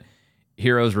guys at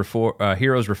Heroes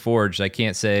Reforged, I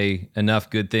can't say enough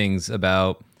good things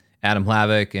about Adam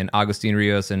Hlavik and Agustin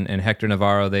Rios and Hector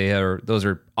Navarro. Those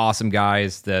are awesome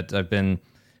guys that I've been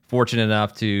fortunate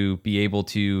enough to be able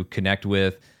to connect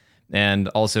with, and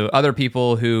also other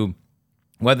people who,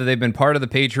 whether they've been part of the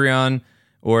Patreon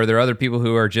or there are other people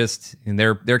who are just, and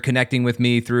they're connecting with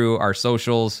me through our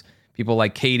socials. People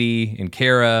like Katie and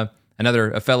Kara,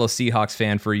 a fellow Seahawks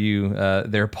fan for you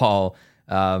there, Paul.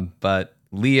 But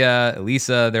Leah,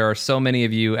 Lisa, there are so many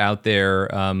of you out there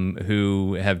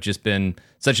who have just been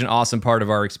such an awesome part of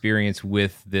our experience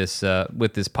with this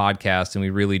podcast, and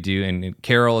we really do. And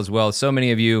Carol as well. So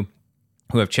many of you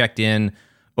who have checked in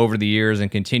over the years and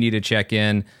continue to check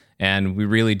in. And we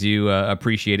really do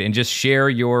appreciate it. And just share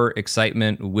your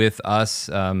excitement with us,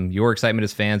 your excitement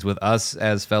as fans with us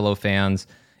as fellow fans.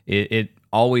 It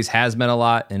always has meant a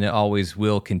lot, and it always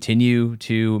will continue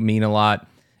to mean a lot.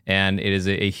 And it is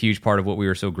a huge part of what we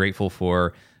are so grateful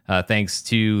for. Thanks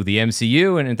to the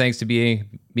MCU, and thanks to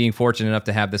being fortunate enough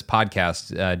to have this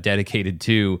podcast dedicated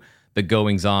to the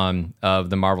goings-on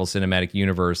of the Marvel Cinematic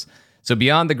Universe. So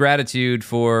beyond the gratitude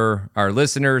for our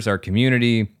listeners, our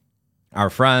community, our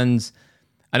friends,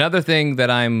 another thing that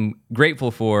I'm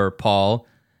grateful for, Paul,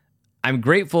 I'm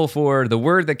grateful for the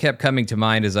word that kept coming to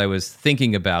mind as I was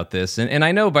thinking about this. And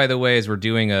I know, by the way, as we're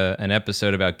doing an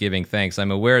episode about giving thanks,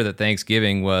 I'm aware that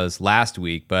Thanksgiving was last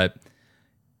week, but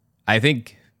I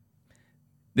think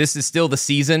this is still the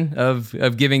season of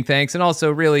giving thanks. And also,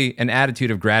 really, an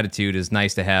attitude of gratitude is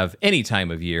nice to have any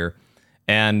time of year.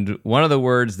 And one of the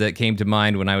words that came to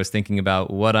mind when I was thinking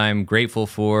about what I'm grateful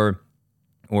for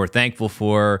or thankful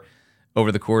for over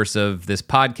the course of this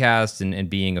podcast and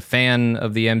being a fan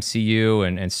of the MCU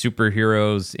and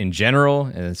superheroes in general,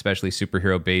 and especially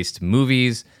superhero-based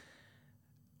movies,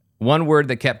 one word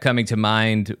that kept coming to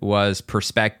mind was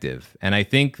perspective. And I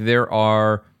think there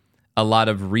are a lot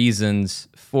of reasons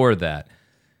for that.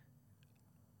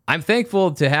 I'm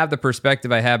thankful to have the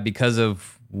perspective I have because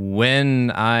of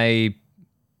when I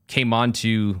came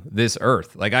onto this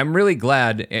earth. Like, I'm really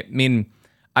glad. I mean,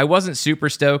 I wasn't super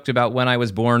stoked about when I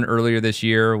was born earlier this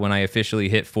year when I officially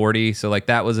hit 40. So like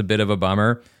that was a bit of a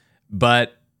bummer.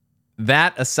 But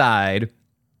that aside,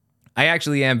 I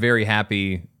actually am very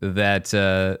happy that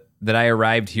I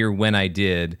arrived here when I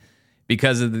did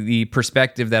because of the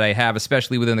perspective that I have,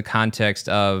 especially within the context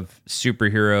of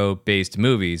superhero-based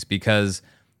movies, because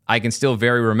I can still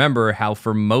very remember how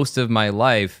for most of my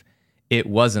life, it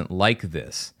wasn't like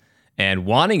this. And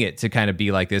wanting it to kind of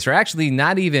be like this, or actually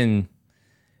not even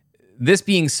this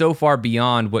being so far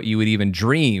beyond what you would even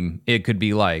dream it could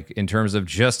be like in terms of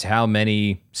just how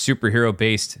many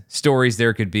superhero-based stories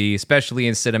there could be, especially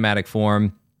in cinematic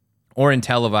form or in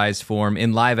televised form,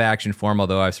 in live-action form,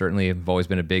 although I certainly have always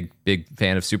been a big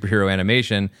fan of superhero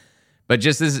animation. But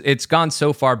just as it's gone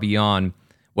so far beyond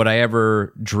what I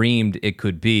ever dreamed it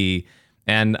could be.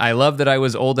 And I love that I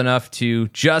was old enough to,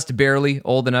 just barely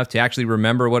old enough to actually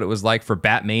remember what it was like for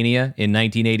Batmania in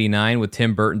 1989 with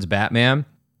Tim Burton's Batman.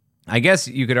 I guess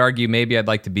you could argue maybe I'd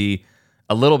like to be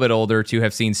a little bit older to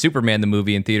have seen Superman the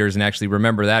movie in theaters and actually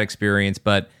remember that experience.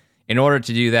 But in order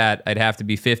to do that, I'd have to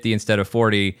be 50 instead of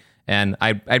 40. And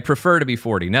I'd prefer to be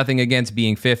 40. Nothing against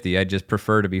being 50. I just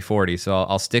prefer to be 40. So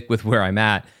I'll stick with where I'm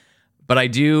at. But I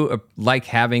do like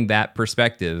having that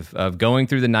perspective of going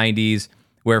through the 90s,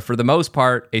 where for the most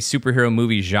part, a superhero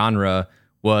movie genre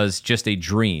was just a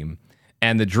dream.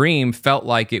 And the dream felt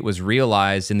like it was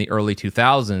realized in the early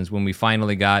 2000s when we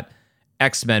finally got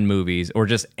X-Men movies, or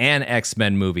just an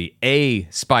X-Men movie, a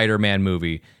Spider-Man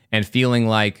movie, and feeling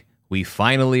like we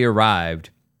finally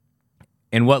arrived.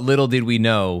 And what little did we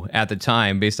know at the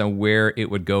time based on where it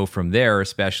would go from there,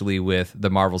 especially with the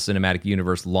Marvel Cinematic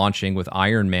Universe launching with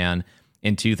Iron Man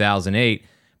in 2008.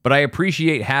 But I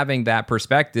appreciate having that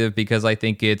perspective because I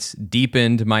think it's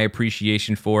deepened my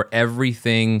appreciation for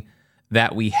everything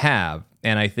that we have.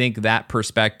 And I think that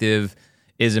perspective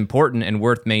is important and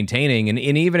worth maintaining. And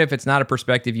even if it's not a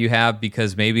perspective you have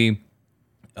because maybe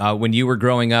when you were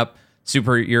growing up,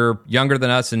 you're younger than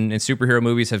us and superhero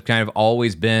movies have kind of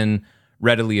always been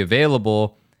readily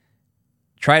available,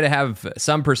 try to have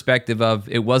some perspective of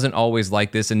it wasn't always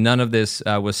like this, and none of this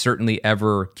was certainly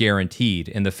ever guaranteed.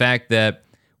 And the fact that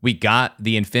we got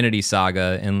the Infinity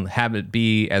Saga and have it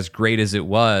be as great as it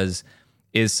was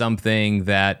is something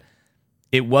that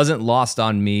it wasn't lost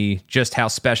on me just how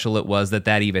special it was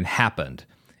that even happened.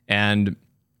 And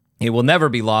it will never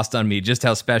be lost on me just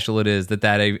how special it is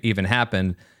that even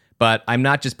happened. But I'm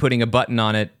not just putting a button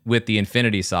on it with the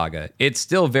Infinity Saga. It's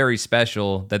still very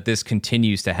special that this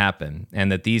continues to happen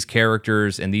and that these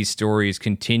characters and these stories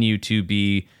continue to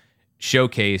be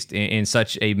showcased in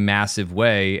such a massive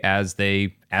way as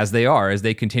they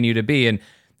continue to be. And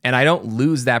I don't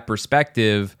lose that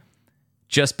perspective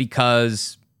just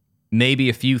because maybe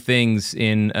a few things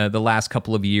in the last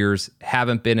couple of years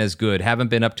haven't been as good, haven't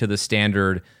been up to the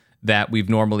standard that we've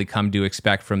normally come to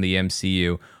expect from the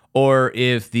MCU. Or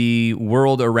if the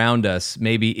world around us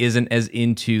maybe isn't as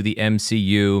into the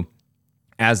MCU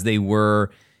as they were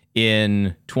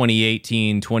in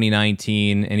 2018,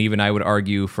 2019, and even I would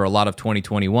argue for a lot of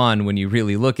 2021 when you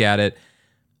really look at it.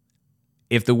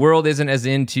 If the world isn't as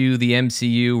into the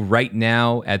MCU right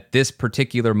now at this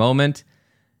particular moment,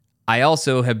 I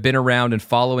also have been around and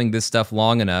following this stuff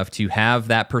long enough to have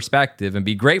that perspective and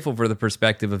be grateful for the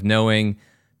perspective of knowing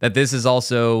that this is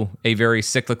also a very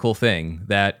cyclical thing,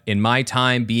 that in my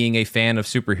time being a fan of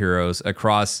superheroes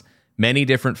across many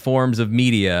different forms of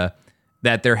media,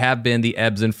 that there have been the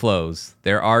ebbs and flows.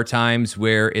 There are times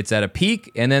where it's at a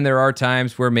peak, and then there are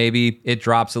times where maybe it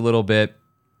drops a little bit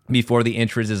before the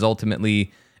interest is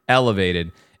ultimately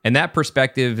elevated. And that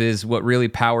perspective is what really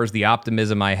powers the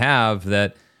optimism I have,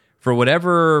 that for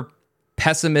whatever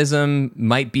pessimism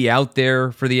might be out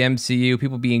there for the MCU,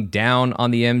 people being down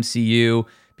on the MCU,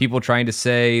 people trying to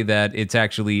say that it's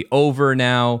actually over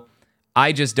now,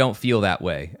 I just don't feel that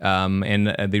way.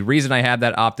 And the reason I have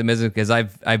that optimism is because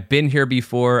I've been here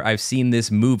before, I've seen this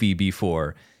movie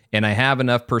before, and I have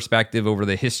enough perspective over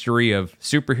the history of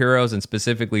superheroes and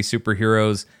specifically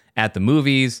superheroes at the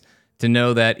movies to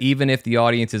know that even if the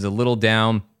audience is a little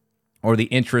down or the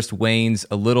interest wanes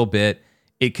a little bit,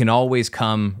 it can always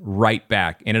come right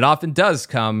back. And it often does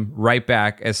come right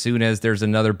back as soon as there's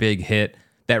another big hit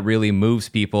that really moves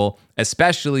people,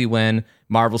 especially when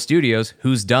Marvel Studios,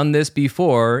 who's done this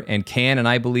before and can, and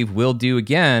I believe will do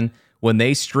again, when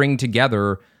they string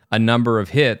together a number of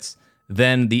hits,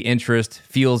 then the interest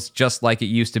feels just like it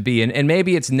used to be. And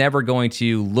maybe it's never going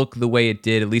to look the way it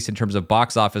did, at least in terms of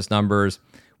box office numbers,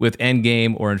 with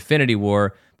Endgame or Infinity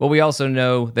War, but we also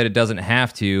know that it doesn't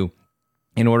have to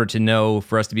in order to know,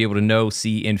 for us to be able to know,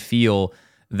 see, and feel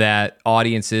that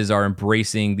audiences are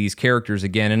embracing these characters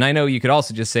again. And I know you could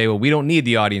also just say, well, we don't need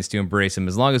the audience to embrace them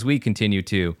as long as we continue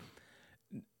to.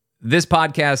 This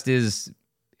podcast is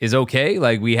okay.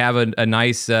 Like, we have a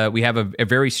nice, we have a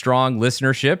very strong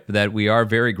listenership that we are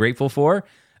very grateful for.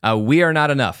 We are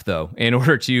not enough, though, in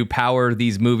order to power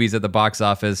these movies at the box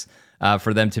office,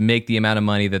 for them to make the amount of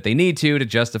money that they need to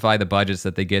justify the budgets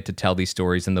that they get to tell these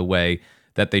stories in the way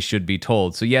that they should be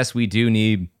told. So yes, we do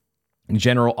need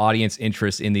general audience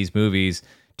interest in these movies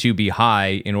to be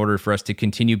high in order for us to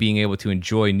continue being able to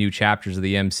enjoy new chapters of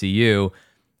the MCU.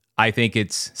 I think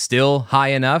it's still high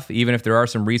enough, even if there are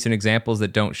some recent examples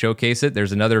that don't showcase it.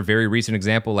 There's another very recent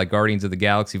example like Guardians of the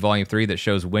Galaxy Volume 3 that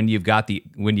shows when you've got the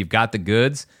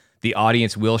goods, the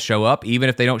audience will show up. Even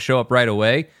if they don't show up right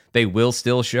away, they will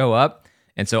still show up.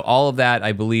 And so all of that,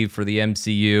 I believe, for the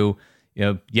MCU,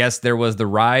 yes, there was the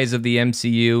rise of the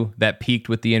MCU that peaked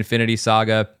with the Infinity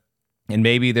Saga, and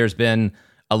maybe there's been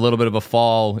a little bit of a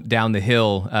fall down the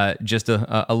hill, just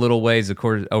a little ways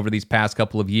over these past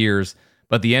couple of years.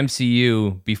 But the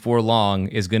MCU, before long,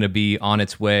 is going to be on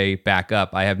its way back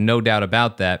up. I have no doubt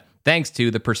about that, thanks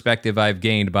to the perspective I've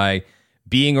gained by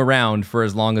being around for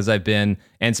as long as I've been,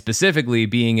 and specifically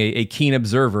being a keen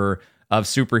observer of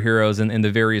superheroes and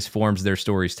the various forms their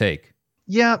stories take.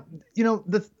 Yeah,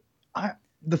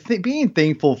 being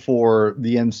thankful for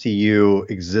the MCU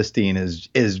existing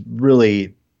is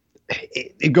really,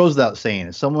 it goes without saying.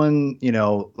 As someone,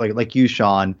 like you,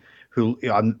 Sean, who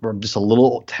I'm just a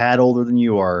little tad older than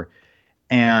you are,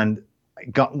 and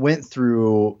went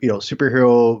through,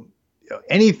 superhero,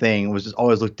 anything was just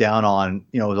always looked down on,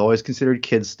 was always considered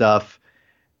kid stuff,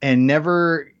 and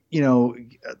never,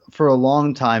 for a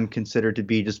long time considered to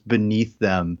be just beneath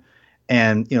them.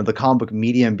 And, the comic book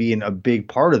medium being a big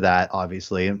part of that,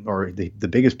 obviously, or the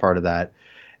biggest part of that.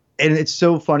 And it's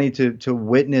so funny to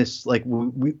witness, like,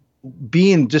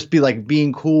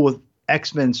 being cool with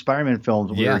X-Men, Spider-Man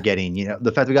films we were getting.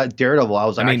 The fact we got Daredevil, I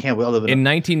was like, I can't wait to live in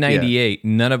 1998,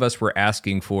 none of us were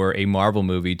asking for a Marvel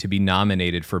movie to be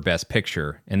nominated for Best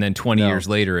Picture. And then 20 years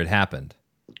later, it happened.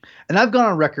 And I've gone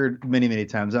on record many, many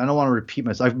times. I don't want to repeat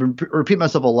myself. Repeat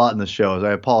myself a lot in the shows.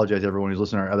 I apologize to everyone who's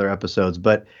listening to our other episodes,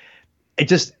 but it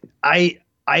just, I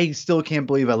I still can't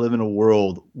believe I live in a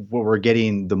world where we're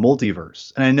getting the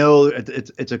multiverse. And I know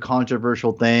it's a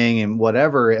controversial thing and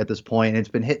whatever at this point. And it's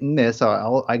been hit and miss.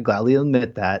 I gladly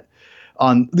admit that.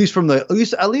 At least from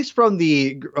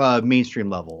the mainstream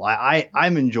level,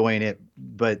 I'm enjoying it.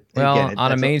 But Well, again,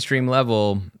 on a mainstream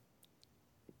level,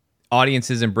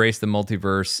 audiences embrace the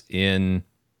multiverse in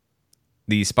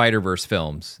the Spider-Verse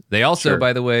films. They also,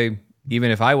 by the way,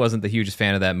 even if I wasn't the hugest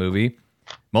fan of that movie,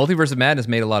 Multiverse of Madness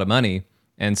made a lot of money.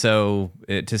 And so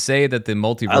to say that the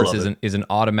multiverse is an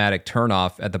automatic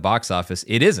turnoff at the box office,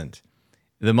 it isn't.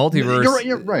 The multiverse,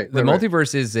 You're right. The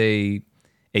multiverse is a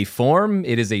form.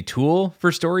 It is a tool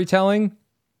for storytelling,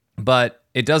 but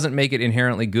it doesn't make it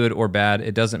inherently good or bad.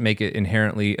 It doesn't make it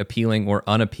inherently appealing or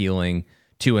unappealing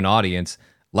to an audience.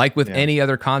 Like with any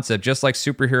other concept, just like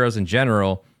superheroes in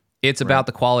general, it's about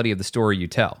the quality of the story you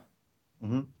tell.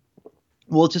 Mm-hmm.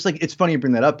 Well, it's just like, it's funny you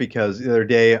bring that up because the other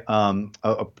day,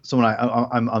 someone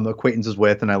I'm acquaintances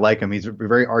with, and I like him. He's a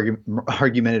very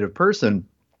argumentative person.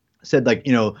 Said, like,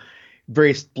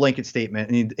 very blanket statement,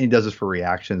 and he does this for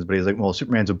reactions. But he's like, "Well,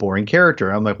 Superman's a boring character."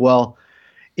 I'm like, "Well,"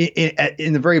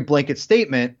 in the very blanket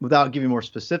statement, without giving more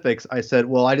specifics, I said,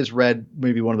 "Well, I just read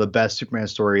maybe one of the best Superman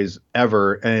stories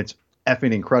ever, and it's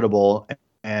effing incredible."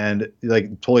 And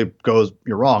like totally goes,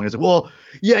 "You're wrong." It's like, "Well,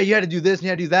 yeah, you had to do this and you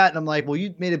had to do that." And I'm like, "Well,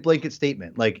 you made a blanket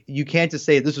statement. Like, you can't just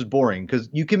say this is boring, because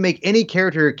you can make any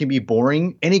character can be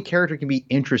boring. Any character can be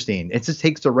interesting. It just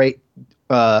takes the right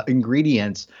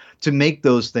ingredients to make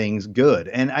those things good."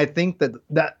 And I think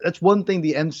that's one thing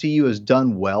the MCU has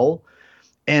done well.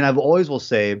 And I've always will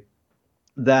say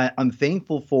that I'm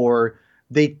thankful for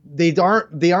they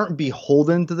aren't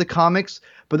beholden to the comics,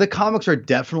 but the comics are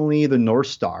definitely the North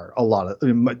Star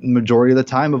majority of the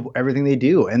time of everything they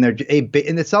do. And and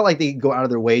it's not like they go out of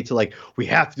their way to like, we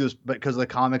have to do this because of the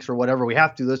comics or whatever. We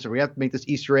have to do this, or we have to make this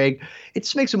Easter egg. It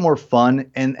just makes it more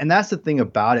fun. And that's the thing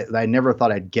about it that I never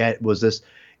thought I'd get, was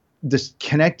this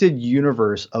connected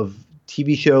universe of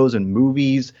TV shows and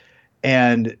movies,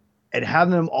 and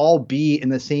having them all be in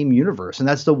the same universe. And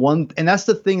that's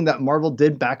the thing that Marvel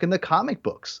did back in the comic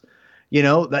books.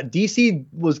 That DC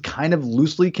was kind of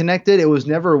loosely connected. It was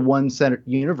never one centered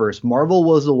universe. Marvel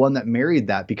was the one that married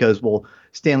that because, well,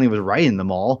 Stan Lee was writing them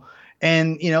all.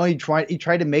 And, he tried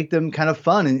to make them kind of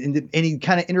fun, and he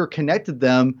kind of interconnected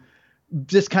them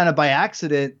just kind of by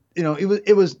accident.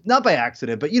 It was not by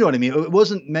accident, but you know what I mean? It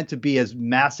wasn't meant to be as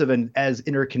massive and as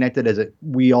interconnected as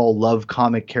we all love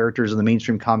comic characters in the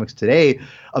mainstream comics today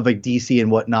of like DC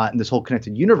and whatnot, and this whole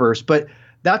connected universe. But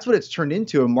that's what it's turned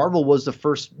into. And Marvel was the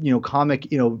first, comic,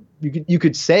 you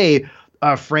could say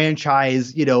a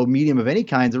franchise, medium of any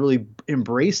kind to really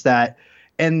embrace that.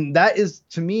 And that is,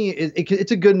 to me,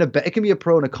 it's a good and it can be a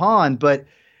pro and a con, but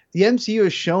the MCU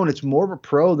has shown it's more of a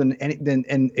pro and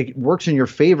it works in your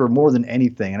favor more than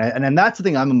anything. And that's the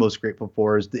thing I'm the most grateful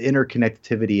for, is the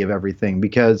interconnectivity of everything,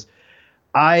 because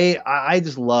I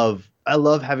just love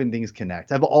having things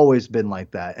connect. I've always been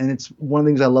like that. And it's one of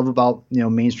the things I love about,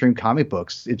 mainstream comic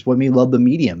books. It's what made me love the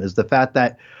medium, is the fact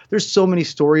that there's so many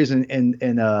stories and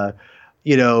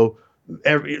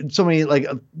so many like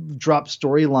drop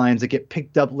storylines that get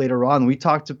picked up later on. We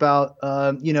talked about,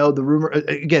 the rumor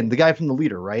again, the guy from The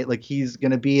Leader, right? Like, he's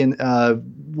going to be in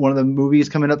one of the movies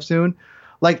coming up soon.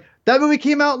 Like, that movie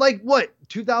came out like what,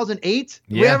 2008?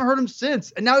 Yeah. We haven't heard him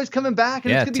since, and now he's coming back,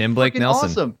 and it's going to be Tim Blake Nelson.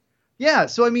 Awesome. Yeah.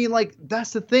 So, I mean, like,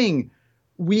 that's the thing.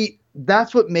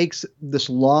 That's what makes this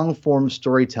long form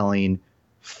storytelling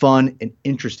fun and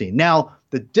interesting. Now,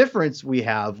 the difference we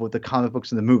have with the comic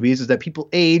books and the movies is that people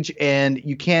age, and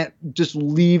you can't just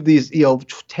leave these,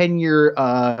 10-year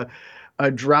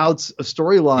droughts of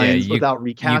storylines without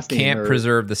recasting. You can't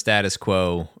preserve the status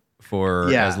quo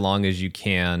for as long as you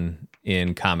can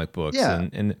in comic books. Yeah.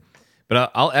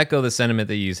 But I'll echo the sentiment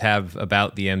that you have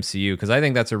about the MCU, because I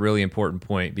think that's a really important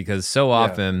point, because so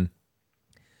often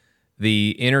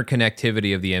the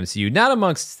interconnectivity of the MCU, not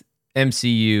amongst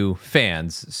MCU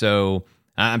fans. So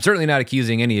I'm certainly not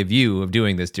accusing any of you of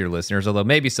doing this, dear listeners, although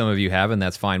maybe some of you have, and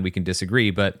that's fine. We can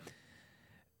disagree. But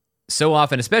so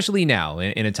often, especially now,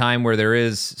 in a time where there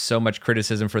is so much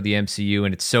criticism for the MCU,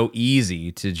 and it's so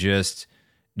easy to just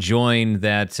join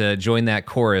that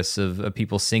chorus of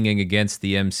people singing against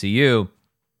the MCU,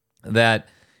 that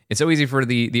it's so easy for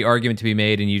the argument to be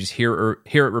made, and you just hear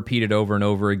it repeated over and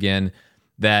over again,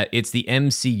 that it's the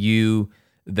MCU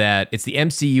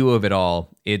of it all.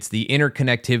 It's the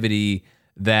interconnectivity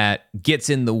that gets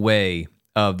in the way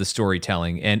of the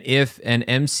storytelling. And if an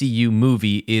MCU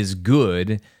movie is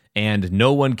good, and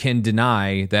no one can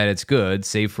deny that it's good,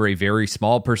 save for a very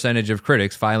small percentage of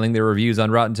critics filing their reviews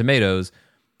on Rotten Tomatoes,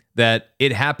 that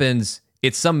it happens,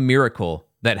 it's some miracle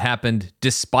that happened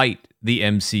despite the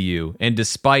MCU and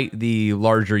despite the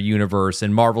larger universe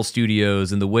and Marvel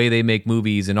Studios and the way they make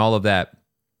movies and all of that.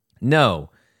 No,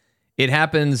 it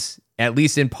happens at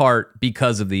least in part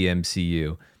because of the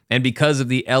MCU and because of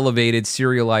the elevated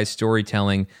serialized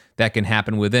storytelling that can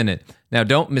happen within it. Now,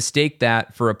 don't mistake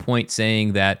that for a point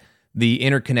saying that the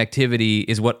interconnectivity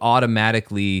is what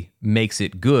automatically makes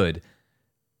it good.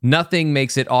 Nothing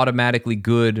makes it automatically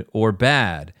good or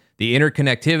bad. The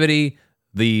interconnectivity,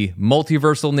 the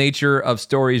multiversal nature of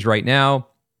stories right now,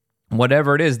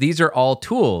 whatever it is, these are all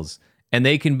tools, and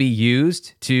they can be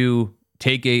used to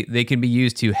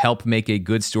help make a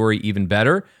good story even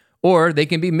better, or they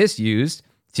can be misused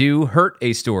to hurt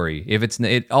a story.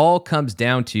 It all comes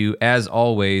down to, as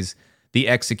always, the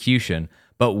execution.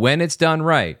 But when it's done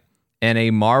right, and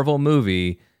a Marvel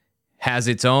movie has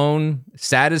its own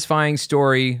satisfying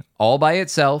story all by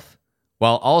itself,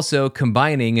 while also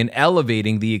combining and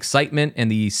elevating the excitement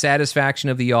and the satisfaction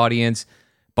of the audience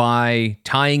by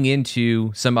tying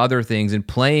into some other things and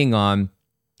playing on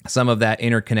some of that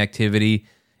interconnectivity,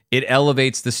 it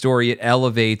elevates the story, it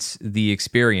elevates the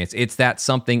experience. It's that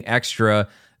something extra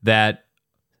that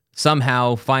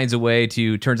somehow finds a way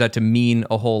turns out to mean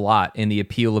a whole lot in the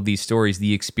appeal of these stories,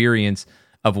 the experience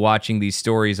of watching these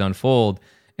stories unfold.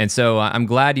 And so I'm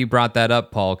glad you brought that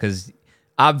up, Paul, because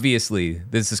obviously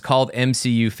this is called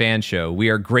MCU Fan Show. We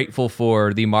are grateful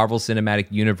for the Marvel Cinematic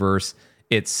Universe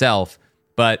itself,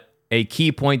 but a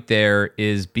key point there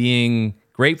is being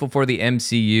grateful for the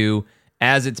MCU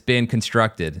as it's been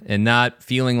constructed and not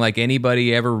feeling like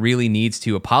anybody ever really needs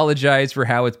to apologize for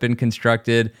how it's been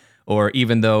constructed, or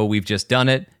even though we've just done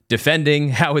it, defending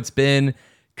how it's been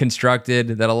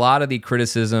constructed. That a lot of the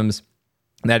criticisms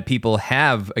that people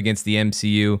have against the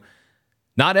MCU,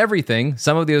 not everything,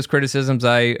 some of those criticisms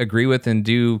I agree with and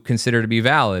do consider to be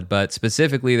valid, but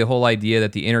specifically the whole idea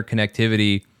that the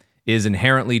interconnectivity is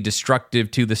inherently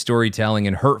destructive to the storytelling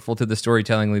and hurtful to the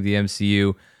storytelling of the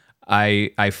MCU,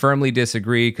 I firmly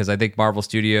disagree, because I think Marvel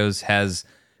Studios has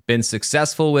been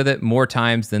successful with it more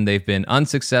times than they've been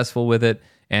unsuccessful with it,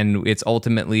 and it's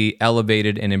ultimately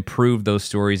elevated and improved those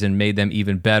stories and made them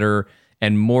even better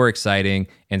and more exciting.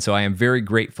 And so I am very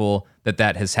grateful that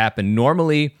that has happened.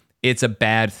 Normally, it's a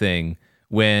bad thing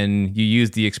when you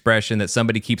use the expression that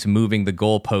somebody keeps moving the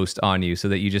goalpost on you so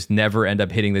that you just never end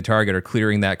up hitting the target or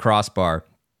clearing that crossbar.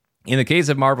 In the case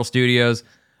of Marvel Studios,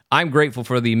 I'm grateful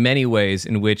for the many ways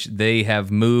in which they have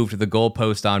moved the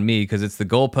goalpost on me, because it's the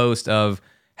goalpost of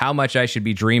how much I should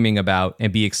be dreaming about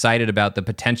and be excited about the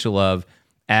potential of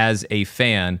as a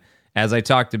fan. As I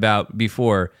talked about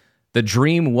before, the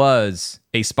dream was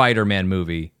a Spider-Man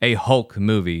movie, a Hulk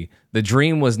movie. The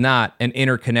dream was not an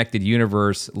interconnected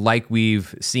universe like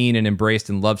we've seen and embraced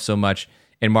and loved so much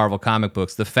in Marvel comic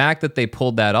books. The fact that they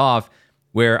pulled that off,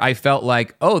 where I felt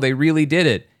like, oh, they really did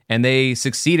it, and they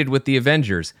succeeded with the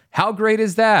Avengers. How great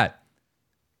is that?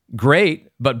 Great,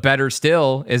 but better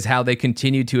still is how they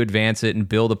continue to advance it and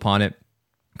build upon it,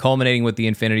 culminating with the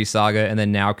Infinity Saga and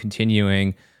then now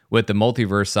continuing with the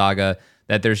Multiverse Saga,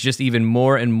 that there's just even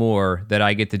more and more that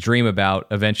I get to dream about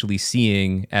eventually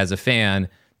seeing as a fan.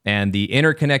 And the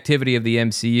interconnectivity of the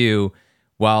MCU,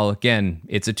 while again,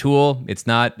 it's a tool, it's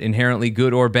not inherently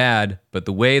good or bad, but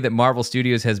the way that Marvel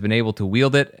Studios has been able to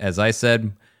wield it, as I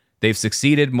said, they've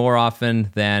succeeded more often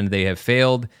than they have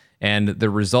failed. And the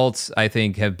results, I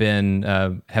think, have been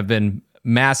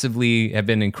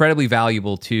incredibly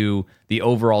valuable to the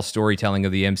overall storytelling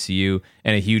of the MCU,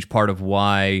 and a huge part of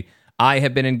why I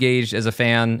have been engaged as a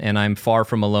fan, and I'm far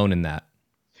from alone in that.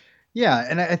 Yeah,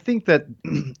 and I think that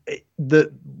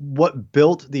what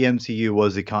built the MCU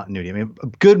was the continuity. I mean,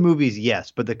 good movies,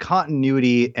 yes, but the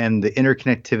continuity and the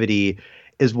interconnectivity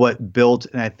is what built,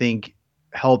 and I think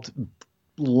helped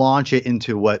launch it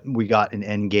into what we got in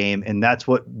Endgame, and that's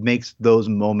what makes those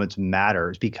moments matter,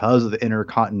 is because of the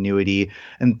intercontinuity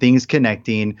and things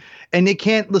connecting. And you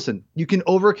can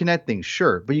overconnect things,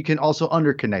 sure, but you can also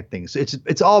underconnect things.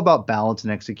 It's all about balance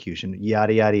and execution,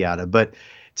 yada yada yada. But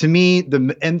to me, the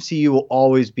MCU will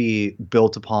always be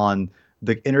built upon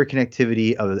the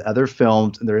interconnectivity of the other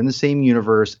films, and they're in the same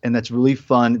universe, and that's really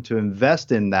fun to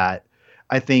invest in that.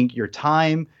 I think your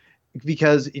time,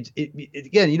 because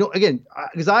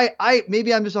because I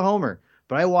maybe I'm just a homer,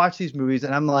 but I watch these movies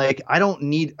and I'm like,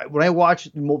 when I watch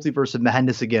Multiverse of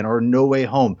Madness again or No Way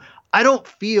Home, I don't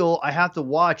feel I have to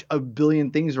watch a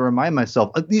billion things to remind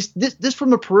myself. At least this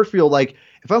from a peripheral, like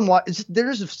if I'm watching,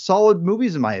 there's solid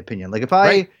movies in my opinion. Like if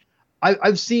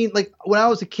I've seen, like when I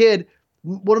was a kid,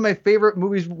 one of my favorite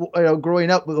movies growing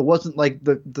up, it wasn't like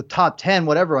the top 10,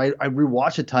 whatever. I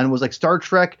rewatched a ton, was like Star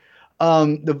Trek. Oh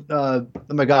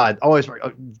my God, always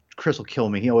Chris will kill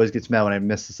me. He always gets mad when I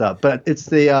mess this up. But it's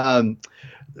the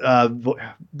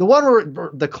one where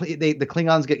the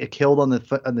Klingons get killed on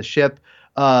the ship.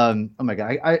 Oh my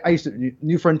god, I used to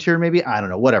New Frontier, maybe, I don't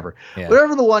know, whatever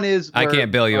the one is. I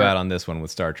can't bail you out on this one with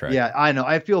Star Trek. Yeah, I know.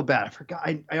 I feel bad. I forgot.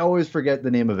 I always forget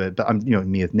the name of it, but I'm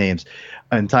me with names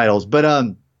and titles.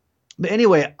 But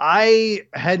anyway, I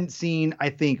hadn't seen. I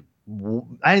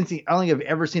don't think I've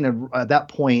ever seen at that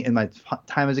point in my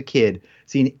time as a kid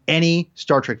seen any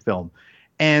Star Trek film.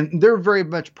 And they're very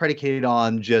much predicated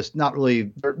on just not really.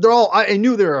 They're all. I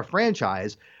knew they were a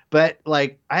franchise, but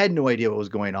like I had no idea what was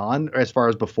going on as far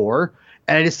as before.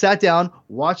 And I just sat down,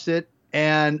 watched it,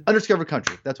 and Undiscovered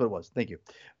Country. That's what it was. Thank you.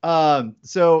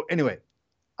 So anyway,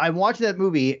 I'm watching that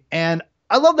movie, and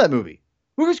I love that movie.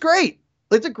 The movie's great.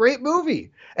 It's a great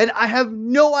movie, and I have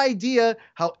no idea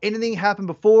how anything happened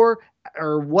before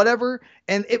or whatever.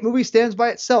 And movie stands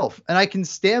by itself, and I can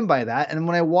stand by that. And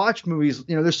when I watch movies,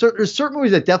 there's certain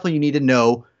movies that definitely you need to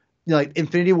know, like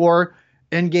Infinity War,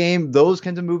 Endgame, those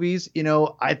kinds of movies.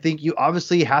 I think you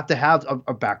obviously have to have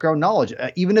a background knowledge.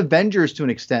 Even Avengers, to an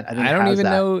extent, I don't even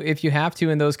know if you have to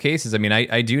in those cases. I mean,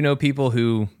 I do know people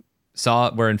who saw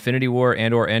where Infinity War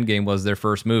and or Endgame was their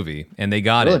first movie, and they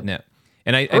got it.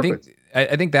 And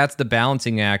I think that's the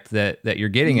balancing act that you're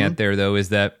getting at there, though, is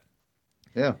that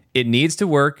it needs to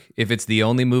work if it's the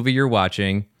only movie you're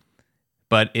watching,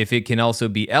 but if it can also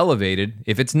be elevated,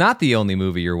 if it's not the only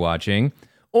movie you're watching,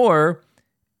 or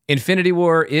Infinity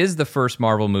War is the first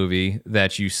Marvel movie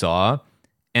that you saw,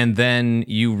 and then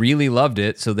you really loved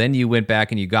it, so then you went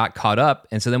back and you got caught up,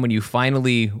 and so then when you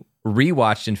finally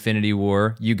rewatched Infinity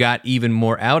War, you got even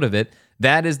more out of it.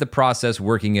 That is the process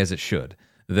working as it should.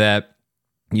 That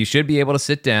you should be able to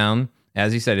sit down,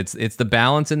 as you said, it's the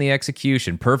balance and the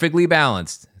execution, perfectly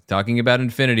balanced, talking about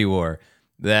Infinity War,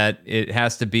 that it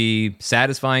has to be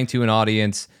satisfying to an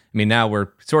audience. I mean, now we're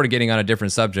sort of getting on a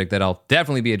different subject that I'll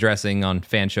definitely be addressing on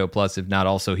Fan Show Plus, if not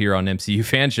also here on MCU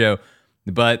Fan Show.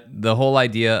 But the whole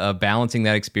idea of balancing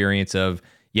that experience of,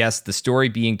 yes, the story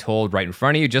being told right in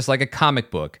front of you, just like a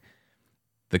comic book.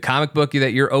 The comic book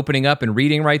that you're opening up and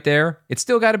reading right there, it's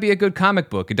still got to be a good comic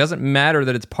book. It doesn't matter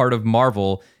that it's part of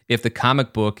Marvel if the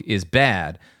comic book is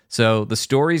bad. So the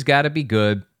story's got to be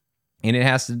good, and it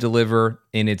has to deliver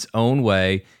in its own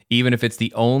way, even if it's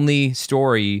the only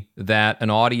story that an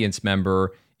audience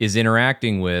member is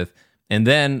interacting with. And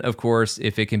then, of course,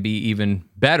 if it can be even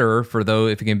better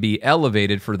if it can be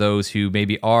elevated for those who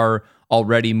maybe are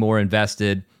already more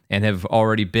invested and have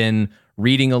already been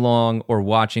reading along or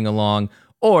watching along.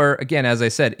 Or, again, as I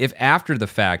said, if after the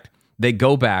fact they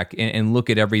go back and look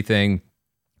at everything,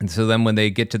 and so then when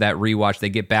they get to that rewatch, they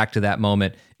get back to that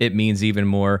moment, it means even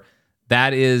more.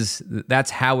 That's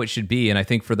how it should be. And I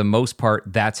think for the most part,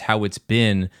 that's how it's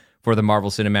been for the Marvel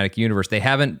Cinematic Universe. They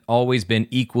haven't always been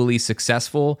equally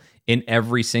successful in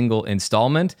every single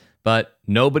installment, but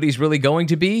nobody's really going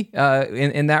to be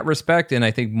in that respect. And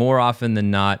I think more often than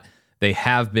not, they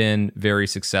have been very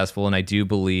successful, and I do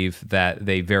believe that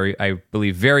I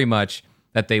believe very much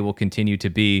that they will continue to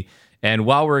be. And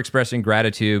while we're expressing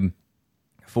gratitude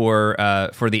for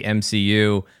the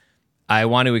MCU, I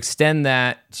want to extend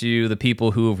that to the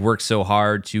people who have worked so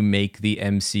hard to make the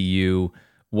MCU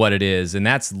what it is, and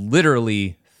that's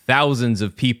literally thousands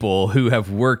of people who have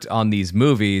worked on these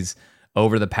movies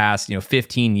over the past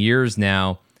 15 years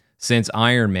now since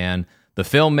Iron Man. The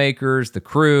filmmakers, the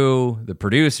crew, the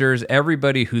producers,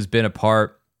 everybody who's been a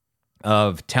part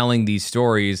of telling these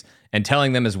stories and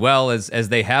telling them as well as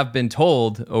they have been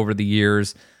told over the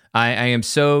years, I am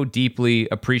so deeply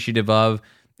appreciative of.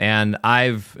 And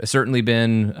I've certainly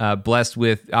been blessed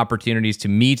with opportunities to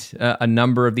meet a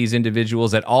number of these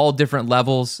individuals at all different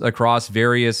levels across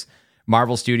various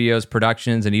Marvel Studios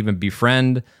productions, and even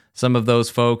befriend some of those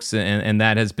folks, and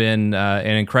that has been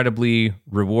an incredibly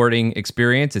rewarding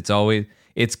experience.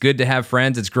 It's good to have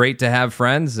friends. It's great to have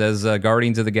friends, as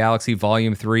Guardians of the Galaxy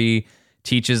Volume 3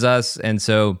 teaches us. And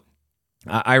so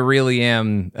I really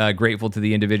am grateful to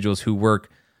the individuals who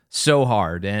work so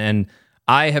hard. And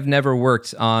I have never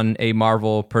worked on a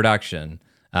Marvel production.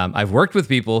 I've worked with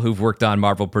people who've worked on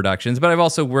Marvel productions, but I've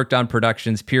also worked on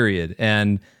productions, period.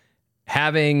 And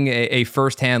having a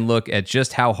firsthand look at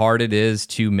just how hard it is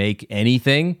to make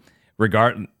anything,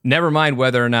 never mind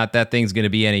whether or not that thing's going to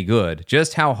be any good,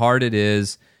 just how hard it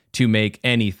is to make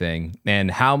anything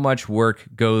and how much work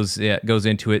goes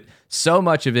into it. So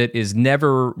much of it is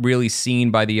never really seen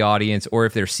by the audience, or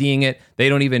if they're seeing it, they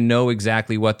don't even know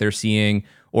exactly what they're seeing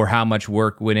or how much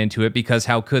work went into it, because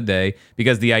how could they?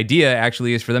 Because the idea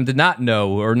actually is for them to not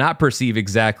know or not perceive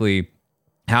exactly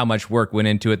how much work went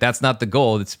into it. That's not the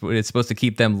goal. It's supposed to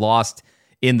keep them lost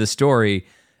in the story.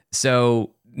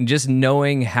 So just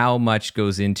knowing how much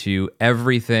goes into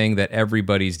everything that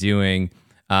everybody's doing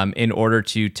in order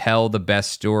to tell the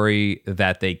best story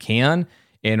that they can,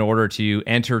 in order to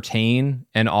entertain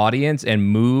an audience and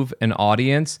move an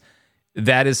audience.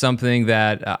 That is something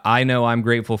that I know I'm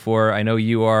grateful for. I know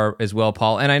you are as well,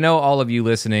 Paul. And I know all of you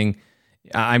listening,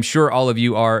 I'm sure all of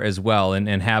you are as well,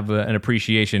 and have an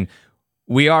appreciation.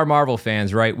 We are Marvel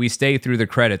fans, right? We stay through the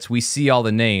credits. We see all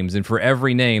the names. And for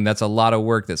every name, that's a lot of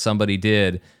work that somebody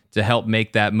did to help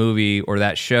make that movie or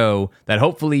that show that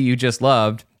hopefully you just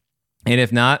loved. And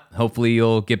if not, hopefully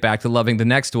you'll get back to loving the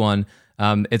next one.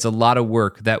 It's a lot of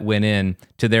work that went in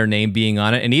to their name being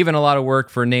on it, and even a lot of work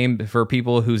for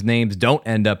people whose names don't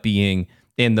end up being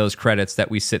in those credits that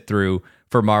we sit through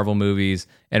for Marvel movies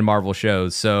and Marvel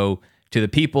shows. So to the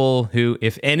people who,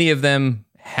 if any of them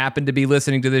happen to be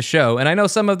listening to this show, and I know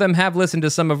some of them have listened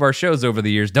to some of our shows over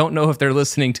the years, don't know if they're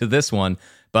listening to this one,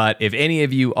 but if any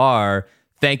of you are,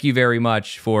 thank you very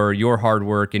much for your hard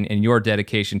work and your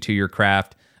dedication to your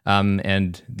craft.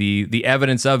 And the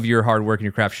evidence of your hard work and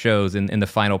your craft shows in the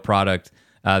final product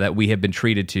that we have been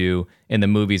treated to in the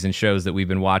movies and shows that we've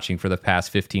been watching for the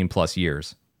past 15 plus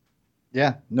years.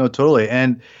 Yeah, no, totally.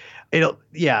 And, which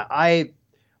I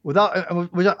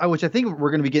think we're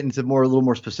going to be getting to a little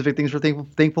more specific things we're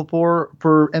thankful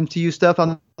for MCU stuff.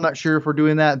 I'm not sure if we're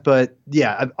doing that, but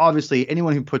yeah, obviously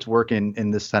anyone who puts work in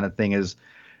this kind of thing is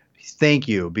thank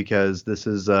you, because this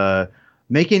is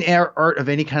making art of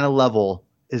any kind of level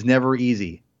is never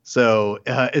easy. So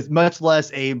it's much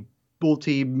less a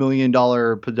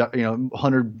multi-million-dollar,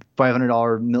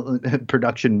 $500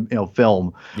 production,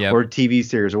 film or TV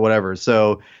series or whatever.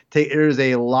 So there's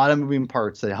a lot of moving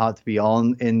parts that have to be all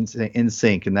in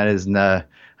sync, and that's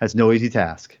no easy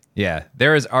task. Yeah,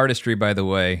 there is artistry, by the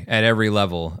way, at every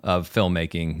level of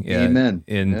filmmaking. Amen.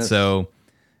 And so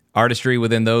artistry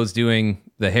within those doing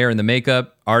the hair and the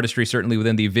makeup, artistry certainly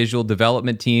within the visual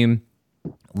development team,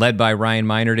 led by Ryan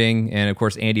Meinerding and, of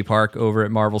course, Andy Park over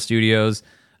at Marvel Studios.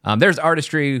 There's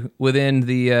artistry within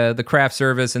the craft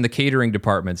service and the catering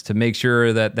departments to make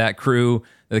sure that crew,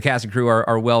 the cast and crew,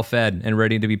 are well fed and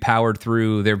ready to be powered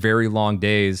through their very long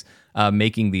days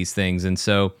making these things. And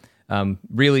so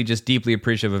really just deeply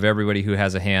appreciative of everybody who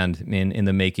has a hand in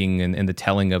the making and the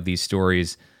telling of these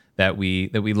stories that we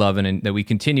love and that we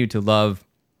continue to love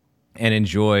and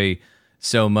enjoy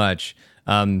so much.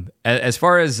 As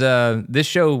far as this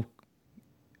show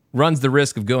runs the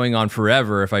risk of going on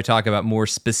forever, if I talk about more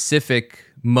specific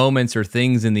moments or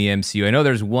things in the MCU, I know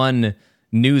there's one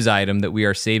news item that we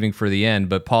are saving for the end,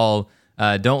 but Paul,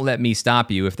 don't let me stop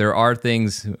you. If there are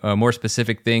things, more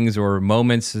specific things or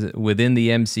moments within the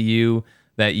MCU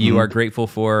that you are grateful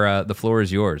for, the floor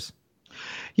is yours.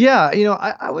 Yeah,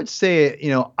 I would say,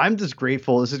 I'm just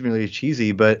grateful. This is really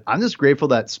cheesy, but I'm just grateful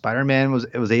that Spider-Man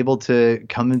was able to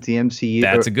come into the MCU.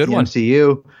 That's a good one.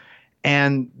 MCU,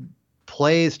 and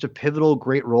play such a pivotal,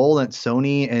 great role that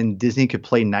Sony and Disney could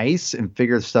play nice and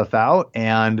figure stuff out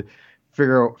and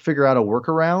figure out a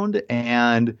workaround.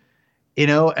 And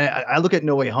I look at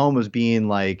No Way Home as being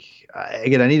like,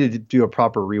 again, I needed to do a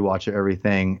proper rewatch of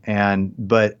everything,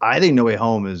 but I think No Way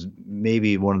Home is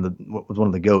maybe one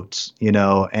of the goats, And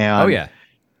oh yeah,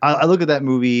 I look at that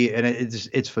movie and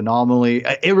it's phenomenally,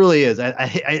 it really is.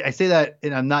 I say that,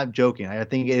 and I'm not joking. I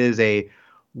think it is a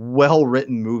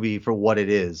well-written movie for what it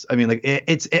is. I mean, like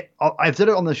I've said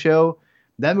it on the show.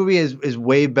 That movie is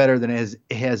way better than it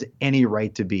has any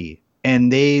right to be.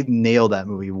 And they nailed that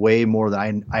movie way more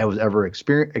than I was ever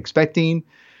expecting.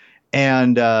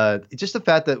 And just the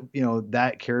fact that,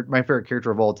 that character, my favorite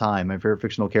character of all time, my favorite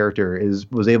fictional character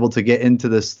was able to get into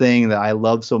this thing that I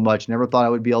love so much, never thought I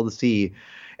would be able to see.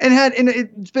 And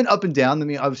it's been up and down. I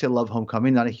mean, obviously I love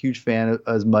Homecoming, not a huge fan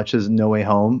as much as No Way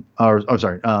Home,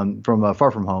 from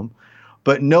Far From Home.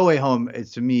 But No Way Home,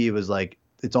 to me, it was like,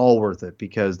 it's all worth it,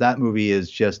 because that movie is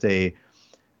just in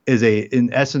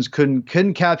essence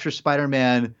couldn't capture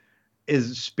Spider-Man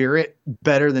is spirit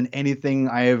better than anything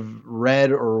I have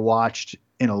read or watched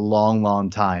in a long, long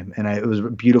time. And it was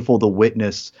beautiful to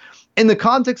witness in the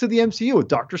context of the MCU with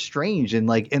Doctor Strange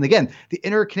and again, the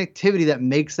interconnectivity that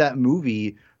makes that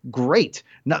movie great.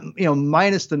 Not,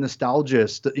 minus the nostalgia,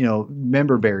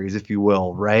 member berries, if you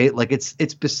will, right? Like it's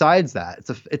besides that.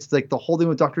 It's like the whole thing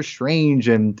with Doctor Strange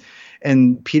and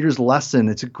Peter's lesson.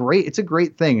 It's a great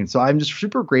thing. And so I'm just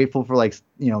super grateful for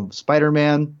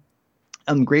Spider-Man.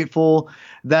 I'm grateful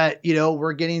that,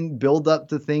 we're getting build up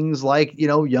to things like,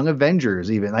 Young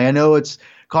Avengers even. I know it's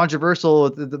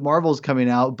controversial that the Marvel's coming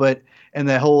out, and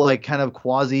the whole kind of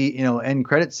quasi, end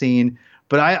credit scene.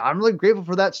 But I'm really grateful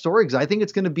for that story, because I think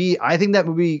it's going to be, I think that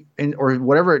movie or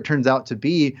whatever it turns out to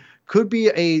be could be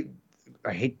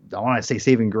I want to say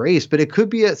saving grace, but it could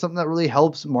be something that really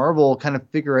helps Marvel kind of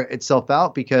figure itself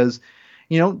out because,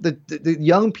 the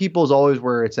young people is always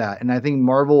where it's at. And I think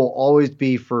Marvel will always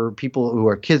be for people who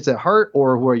are kids at heart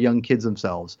or who are young kids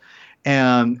themselves.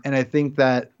 And I think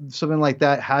that something like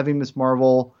that, having Miss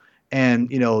Marvel and,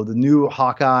 the new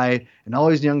Hawkeye and all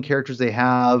these young characters they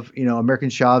have, American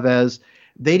Chavez,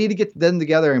 they need to get them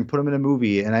together and put them in a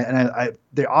movie. And I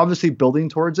they're obviously building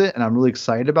towards it. And I'm really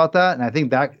excited about that. And I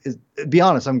think that is, to be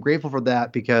honest, I'm grateful for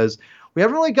that because we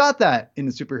haven't really got that in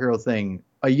the superhero thing.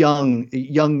 A young,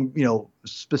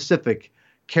 specific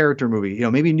character movie,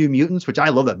 maybe New Mutants, which I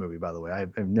love that movie, by the way.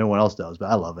 No one else does, but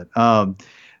I love it.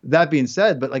 That being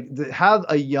said, but have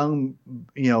a young,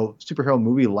 superhero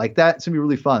movie like that, it's gonna be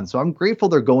really fun. So I'm grateful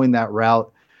they're going that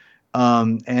route.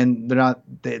 And they're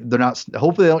not,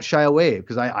 hopefully they don't shy away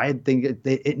because I think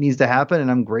it needs to happen. And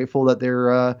I'm grateful that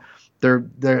there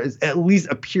at least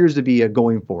appears to be a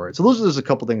going for it. So those are just a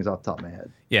couple things off the top of my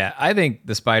head. Yeah, I think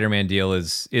the Spider-Man deal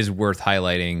is worth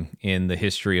highlighting in the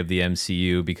history of the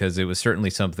MCU because it was certainly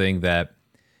something that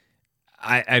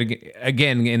I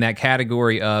again, in that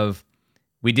category of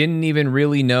we didn't even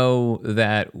really know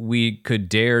that we could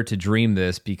dare to dream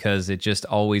this because it just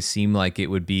always seemed like it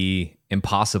would be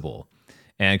impossible.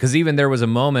 And because even there was a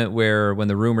moment where when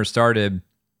the rumor started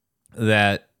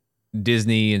that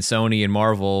Disney and Sony and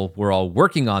Marvel were all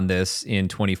working on this in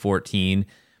 2014,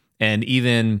 and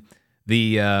even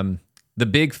the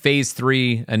big Phase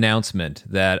 3 announcement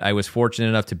that I was fortunate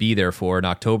enough to be there for in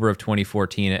October of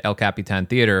 2014 at El Capitan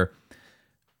Theater,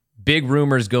 big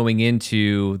rumors going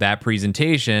into that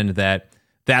presentation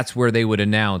that's where they would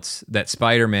announce that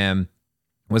Spider-Man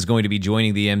was going to be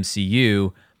joining the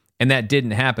MCU, and that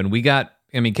didn't happen.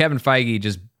 Kevin Feige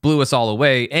just blew us all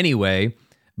away anyway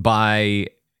by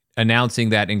announcing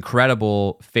that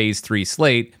incredible Phase 3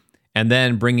 slate and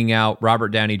then bringing out Robert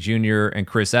Downey Jr. and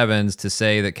Chris Evans to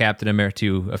say that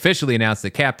to officially announce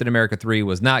that Captain America 3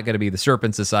 was not going to be the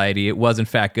Serpent Society. It was, in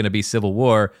fact, going to be Civil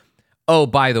War. Oh,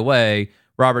 by the way,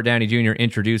 Robert Downey Jr.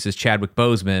 introduces Chadwick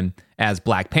Boseman as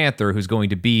Black Panther, who's going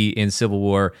to be in Civil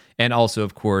War and also,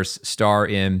 of course, star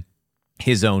in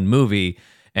his own movie.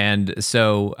 And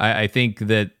so I think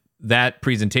that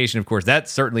presentation, of course,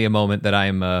 that's certainly a moment that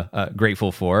I'm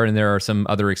grateful for. And there are some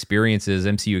other experiences,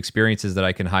 MCU experiences that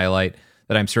I can highlight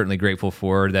that I'm certainly grateful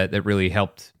for that really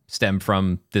helped stem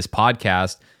from this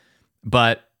podcast.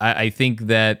 But I think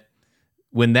that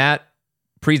when that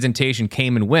presentation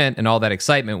came and went and all that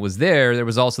excitement was there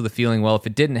was also the feeling, well, if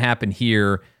it didn't happen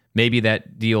here, maybe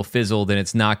that deal fizzled and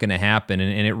it's not going to happen.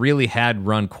 And it really had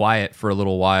run quiet for a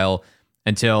little while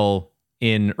until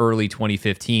in early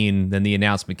 2015, then the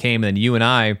announcement came, and then you and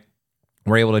I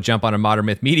were able to jump on a Modern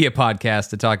Myth Media podcast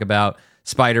to talk about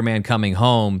Spider-Man Coming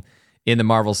Home in the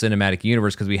Marvel Cinematic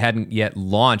Universe because we hadn't yet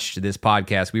launched this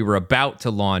podcast. We were about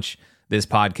to launch this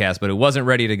podcast, but it wasn't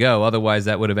ready to go. Otherwise,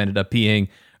 that would have ended up being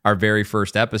our very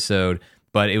first episode.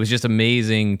 But it was just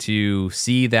amazing to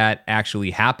see that actually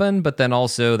happen, but then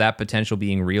also that potential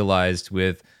being realized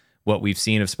with what we've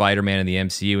seen of Spider-Man in the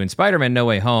MCU. And Spider-Man No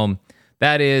Way Home,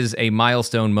 that is a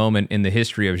milestone moment in the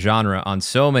history of genre on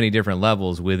so many different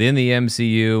levels within the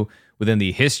MCU, within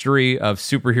the history of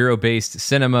superhero-based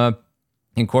cinema,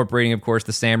 incorporating, of course,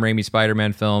 the Sam Raimi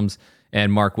Spider-Man films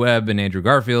and Mark Webb and Andrew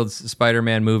Garfield's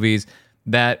Spider-Man movies.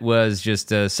 That was just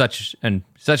such an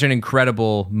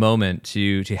incredible moment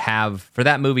to have for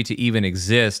that movie to even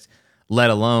exist, let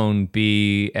alone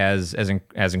be as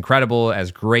incredible,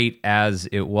 as great as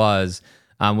it was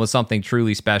something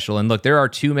truly special. And look, there are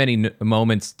too many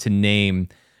moments to name.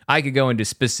 I could go into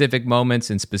specific moments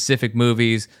in specific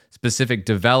movies, specific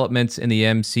developments in the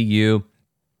MCU.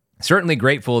 Certainly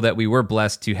grateful that we were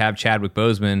blessed to have Chadwick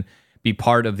Boseman be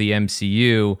part of the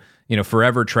MCU.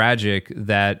 Forever tragic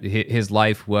that his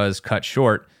life was cut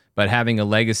short, but having a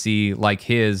legacy like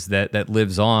his that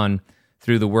lives on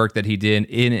through the work that he did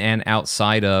in and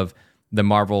outside of the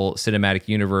Marvel Cinematic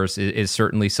Universe is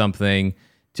certainly something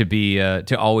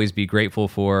to always be grateful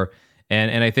for.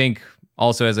 And I think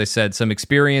also, as I said, some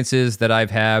experiences that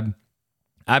I've had.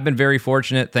 I've been very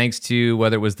fortunate, thanks to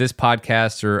whether it was this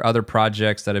podcast or other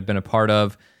projects that I've been a part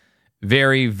of.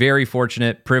 Very, very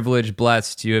fortunate, privileged,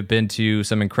 blessed to have been to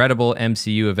some incredible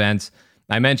MCU events.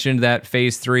 I mentioned that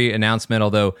Phase 3 announcement,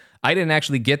 although I didn't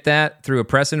actually get that through a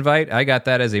press invite. I got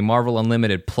that as a Marvel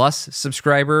Unlimited Plus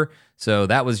subscriber. So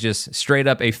that was just straight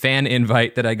up a fan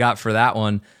invite that I got for that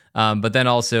one. But then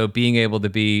also being able to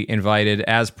be invited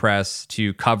as press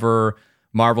to cover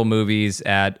Marvel movies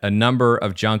at a number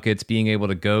of junkets, being able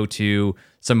to go to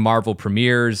some Marvel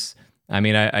premieres. I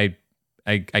mean, I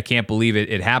can't believe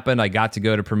it happened. I got to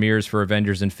go to premieres for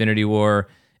Avengers Infinity War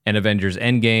and Avengers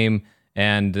Endgame.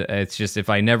 And it's just, if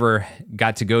I never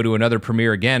got to go to another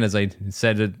premiere again, as I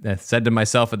said to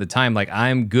myself at the time, like,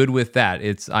 I'm good with that.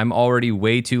 I'm already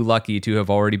way too lucky to have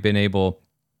already been able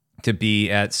to be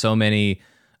at so many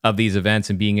of these events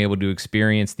and being able to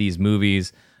experience these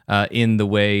movies in the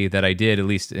way that I did, at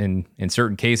least in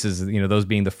certain cases, those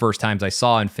being the first times I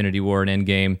saw Infinity War and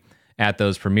Endgame at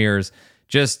those premieres.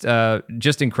 Just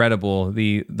incredible.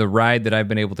 The ride that I've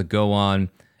been able to go on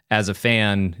as a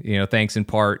fan, thanks in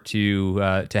part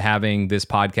to having this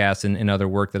podcast and other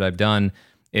work that I've done,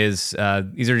 is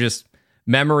these are just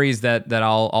memories that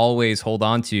I'll always hold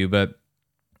on to. But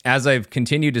as I've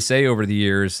continued to say over the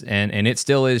years, and it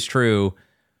still is true,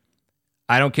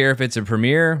 I don't care if it's a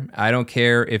premiere, I don't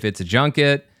care if it's a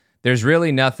junket, there's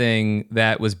really nothing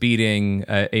that was beating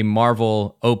a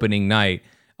Marvel opening night.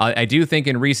 I do think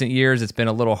in recent years it's been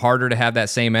a little harder to have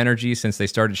that same energy since they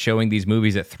started showing these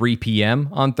movies at 3 p.m.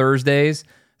 on Thursdays.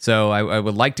 So I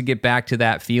would like to get back to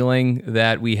that feeling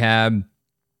that we had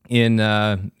in,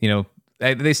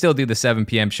 they still do the 7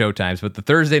 p.m. showtimes, but the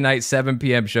Thursday night 7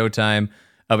 p.m. showtime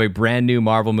of a brand new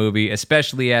Marvel movie,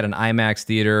 especially at an IMAX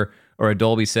theater or a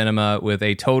Dolby Cinema with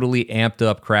a totally amped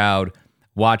up crowd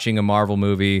watching a Marvel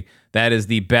movie, that is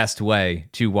the best way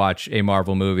to watch a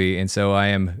Marvel movie. And so I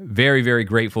am very, very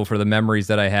grateful for the memories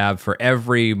that I have for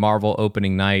every Marvel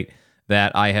opening night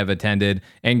that I have attended,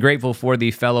 and grateful for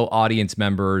the fellow audience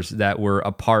members that were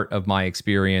a part of my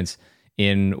experience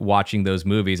in watching those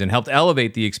movies and helped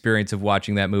elevate the experience of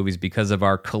watching that movies because of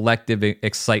our collective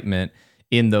excitement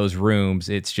in those rooms.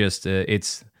 It's just,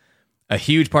 it's a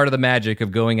huge part of the magic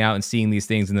of going out and seeing these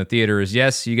things in the theater is,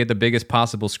 yes, you get the biggest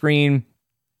possible screen,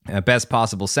 best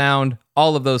possible sound.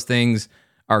 All of those things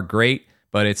are great,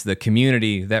 but it's the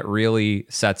community that really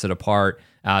sets it apart.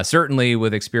 Certainly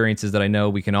with experiences that I know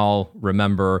we can all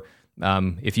remember.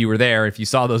 If you were there, if you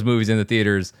saw those movies in the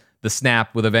theaters, the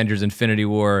snap with Avengers Infinity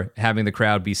War, having the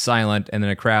crowd be silent, and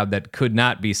then a crowd that could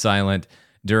not be silent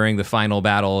during the final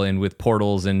battle, and with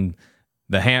portals and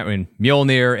the and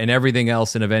Mjolnir and everything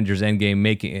else in Avengers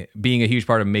Endgame being a huge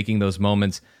part of making those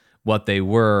moments what they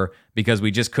were, because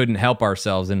we just couldn't help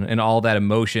ourselves, and all that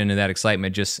emotion and that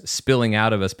excitement just spilling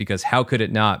out of us, because how could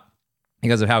it not?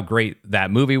 Because of how great that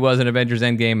movie was in Avengers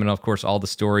Endgame, and of course all the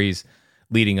stories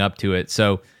leading up to it.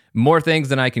 So more things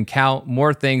than I can count,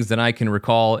 more things than I can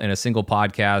recall in a single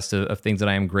podcast of things that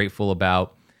I am grateful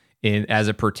about as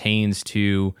it pertains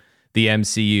to the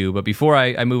MCU. But before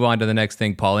I move on to the next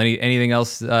thing, Paul, anything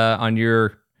else on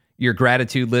your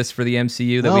gratitude list for the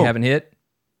MCU that we haven't hit?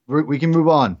 We can move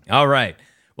on. All right.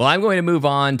 Well, I'm going to move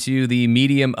on to the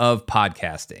medium of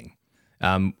podcasting.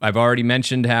 I've already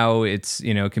mentioned how it's,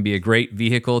 can be a great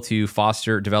vehicle to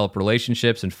develop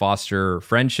relationships and foster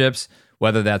friendships,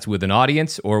 whether that's with an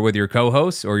audience or with your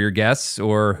co-hosts or your guests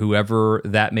or whoever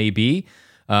that may be.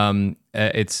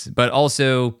 But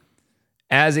also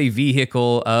as a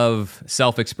vehicle of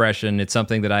self-expression, it's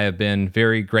something that I have been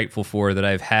very grateful for, that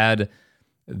I've had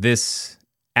this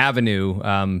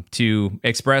avenue to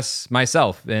express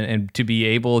myself and to be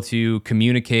able to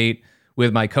communicate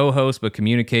with my co-host, but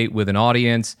communicate with an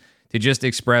audience, to just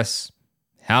express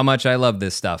how much I love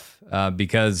this stuff,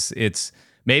 because it's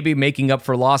maybe making up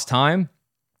for lost time,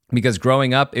 because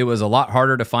growing up, it was a lot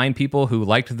harder to find people who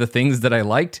liked the things that I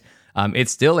liked.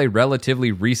 It's still a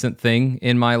relatively recent thing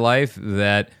in my life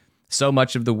that so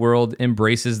much of the world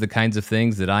embraces the kinds of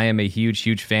things that I am a huge,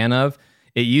 huge fan of.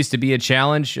 It used to be a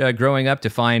challenge growing up to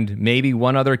find maybe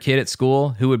one other kid at school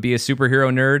who would be a superhero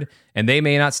nerd, and they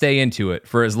may not stay into it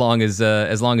for as long as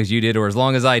you did, or as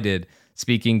long as I did,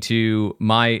 speaking to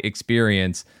my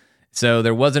experience. So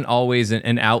there wasn't always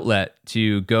an outlet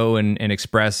to go and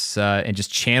express and just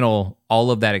channel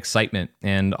all of that excitement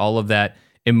and all of that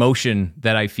emotion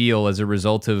that I feel as a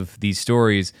result of these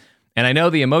stories. And I know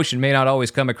the emotion may not always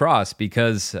come across,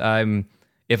 because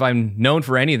if I'm known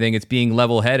for anything, it's being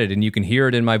level-headed, and you can hear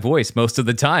it in my voice most of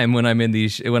the time when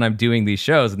I'm doing these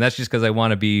shows. And that's just because I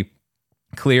want to be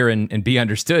clear and be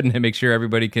understood and make sure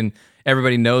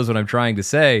everybody knows what I'm trying to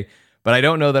say. But I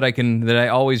don't know that I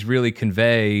always really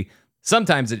convey.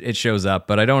 Sometimes it shows up,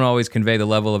 but I don't always convey the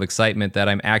level of excitement that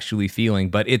I'm actually feeling.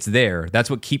 But it's there. That's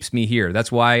what keeps me here.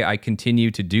 That's why I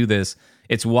continue to do this.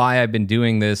 It's why I've been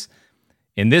doing this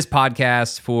in this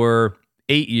podcast for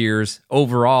 8 years,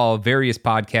 overall, various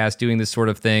podcasts doing this sort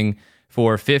of thing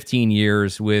for 15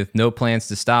 years with no plans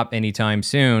to stop anytime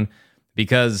soon,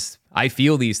 because I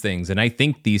feel these things and I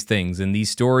think these things, and these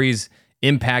stories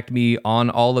impact me on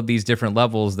all of these different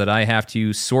levels that I have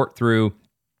to sort through.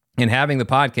 And having the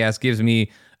podcast gives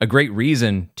me a great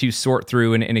reason to sort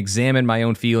through and examine my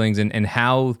own feelings and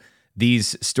how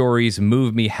these stories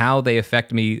move me, how they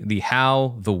affect me, the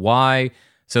how, the why,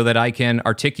 so that I can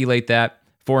articulate that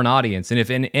for an audience. And if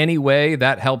in any way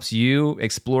that helps you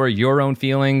explore your own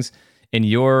feelings and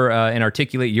and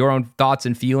articulate your own thoughts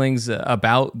and feelings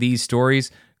about these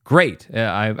stories, great.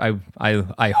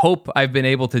 I hope I've been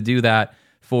able to do that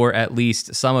for at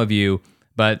least some of you.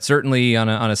 But certainly on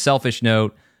a selfish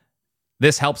note,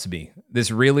 this helps me.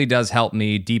 This really does help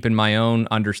me deepen my own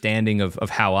understanding of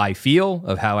how I feel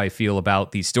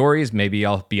about these stories. Maybe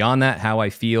I'll beyond that, how I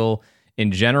feel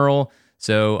in general.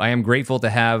 So I am grateful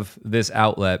to have this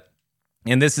outlet.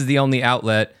 And this is the only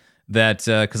outlet that,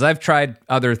 because I've tried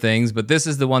other things, but this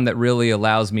is the one that really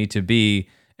allows me to be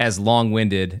as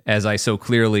long-winded as I so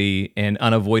clearly and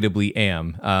unavoidably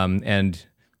am. And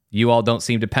you all don't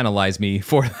seem to penalize me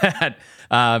for that.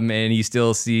 And you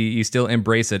still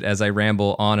embrace it as I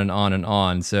ramble on and on and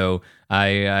on. So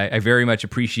I very much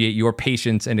appreciate your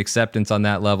patience and acceptance on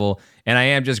that level. And I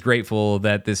am just grateful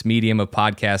that this medium of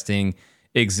podcasting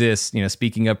exists,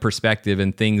 speaking of perspective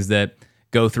and things that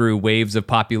go through waves of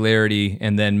popularity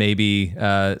and then maybe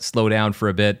slow down for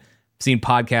a bit. I've seen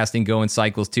podcasting go in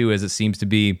cycles too, as it seems to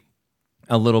be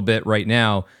a little bit right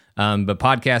now. But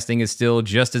podcasting is still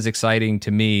just as exciting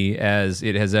to me as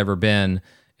it has ever been.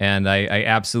 And I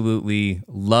absolutely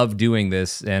love doing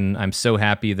this. And I'm so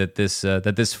happy that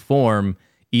this form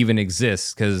even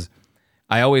exists, because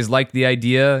I always liked the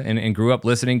idea and grew up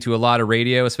listening to a lot of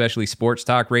radio, especially sports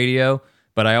talk radio.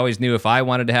 But I always knew if I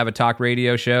wanted to have a talk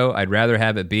radio show, I'd rather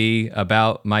have it be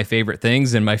about my favorite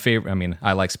things and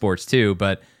I like sports too,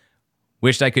 but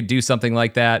wished I could do something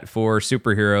like that for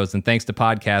superheroes. And thanks to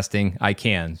podcasting, I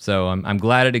can. So I'm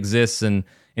glad it exists, and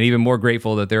even more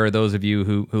grateful that there are those of you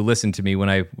who listen to me when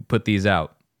I put these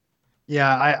out.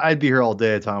 Yeah, I'd be here all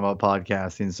day talking about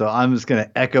podcasting. So I'm just going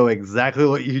to echo exactly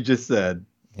what you just said.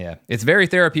 Yeah, it's very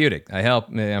therapeutic.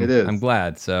 It is. I'm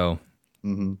glad. So,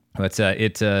 but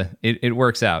it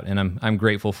works out, and I'm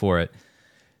grateful for it.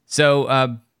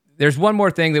 So there's one more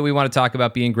thing that we want to talk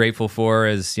about being grateful for,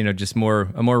 as just a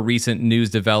more recent news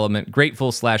development,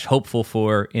 grateful/hopeful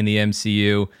for in the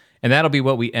MCU, and that'll be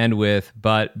what we end with.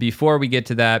 But before we get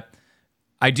to that,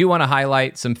 I do want to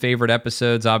highlight some favorite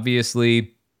episodes.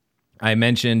 Obviously, I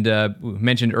mentioned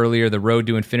earlier the Road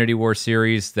to Infinity War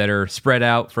series that are spread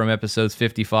out from episodes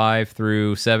 55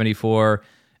 through 74.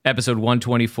 Episode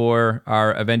 124,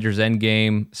 our Avengers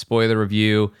Endgame spoiler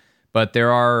review, but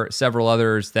there are several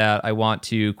others that I want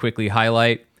to quickly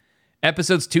highlight.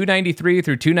 Episodes 293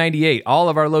 through 298, all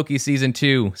of our Loki Season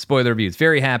 2 spoiler reviews.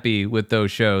 Very happy with those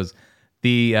shows.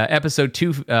 The episode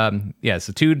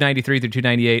 293 through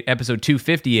 298, episode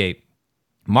 258,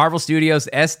 Marvel Studios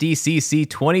SDCC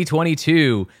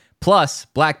 2022, plus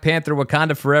Black Panther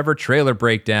Wakanda Forever trailer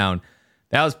breakdown.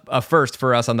 That was a first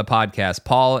for us on the podcast.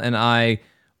 Paul and I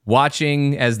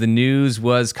watching as the news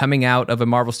was coming out of a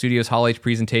Marvel Studios Hall H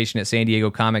presentation at San Diego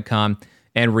Comic-Con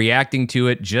and reacting to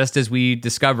it just as we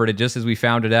discovered it, just as we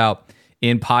found it out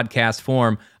in podcast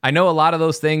form. I know a lot of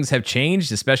those things have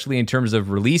changed, especially in terms of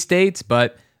release dates,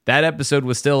 but that episode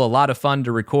was still a lot of fun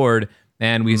to record,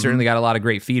 and we certainly got a lot of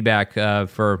great feedback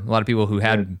for a lot of people who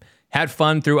had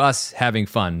fun through us having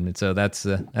fun. And so that's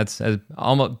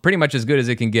almost pretty much as good as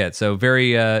it can get. So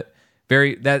very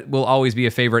that will always be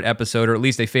a favorite episode, or at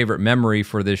least a favorite memory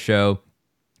for this show.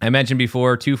 I mentioned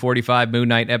before, 245 Moon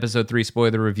Knight episode 3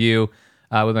 spoiler review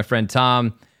with my friend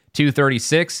Tom.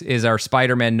 236 is our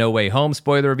Spider-Man No Way Home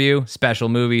spoiler review. Special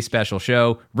movie, special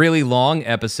show. Really long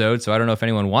episode, so I don't know if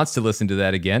anyone wants to listen to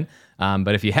that again.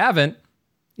 But if you haven't,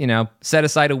 set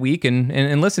aside a week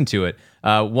and listen to it.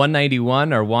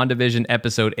 191, our WandaVision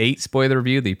episode 8 spoiler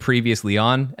review, the previously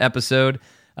on episode.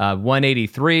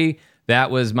 183,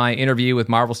 that was my interview with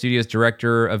Marvel Studios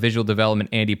Director of Visual Development,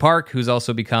 Andy Park, who's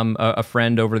also become a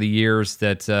friend over the years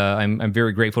that I'm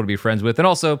very grateful to be friends with and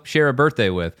also share a birthday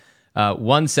with.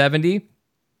 170,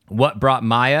 what brought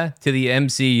Maya to the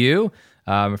MCU?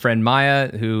 My friend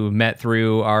Maya, who met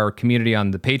through our community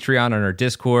on the Patreon, on our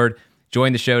Discord,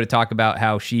 joined the show to talk about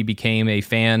how she became a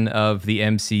fan of the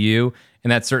MCU.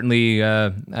 And that's certainly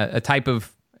a type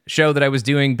of show that I was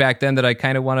doing back then that I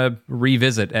kind of want to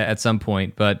revisit at some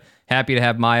point. But happy to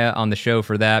have Maya on the show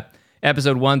for that.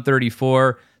 Episode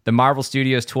 134, the Marvel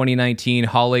Studios 2019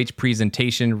 Hall H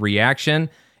presentation reaction.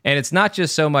 And it's not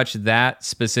just so much that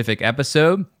specific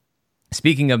episode.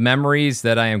 Speaking of memories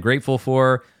that I am grateful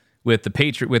for, with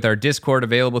with our Discord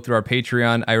available through our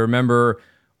Patreon, I remember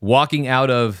walking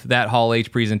out of that Hall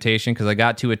H presentation because I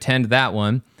got to attend that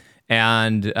one,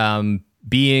 and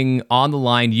being on the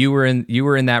line. You were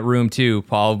in that room too,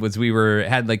 Paul.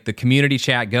 Had like the community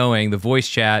chat going, the voice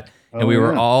chat, and we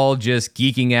were all just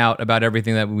geeking out about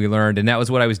everything that we learned, and that was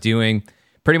what I was doing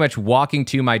pretty much walking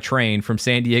to my train from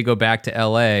San Diego back to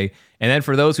LA. And then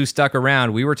for those who stuck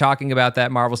around, we were talking about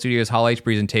that Marvel Studios Hall H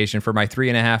presentation for my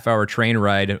 3.5-hour train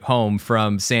ride home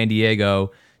from San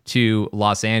Diego to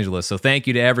Los Angeles. So thank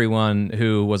you to everyone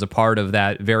who was a part of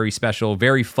that very special,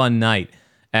 very fun night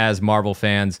as Marvel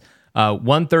fans.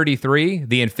 133,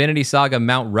 the Infinity Saga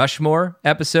Mount Rushmore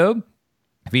episode,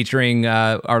 featuring one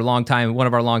of our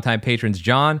longtime patrons,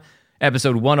 John.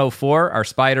 Episode 104, our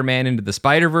Spider-Man Into the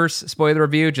Spider-Verse spoiler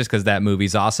review, just because that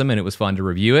movie's awesome and it was fun to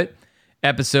review it.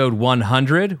 Episode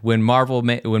 100, when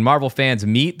Marvel fans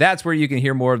meet. That's where you can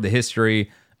hear more of the history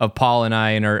of Paul and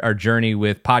I and our journey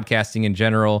with podcasting in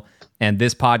general. And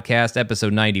this podcast,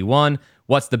 episode 91,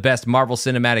 what's the best Marvel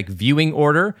Cinematic viewing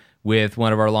order, with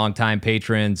one of our longtime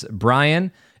patrons,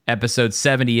 Brian. Episode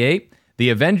 78, the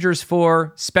Avengers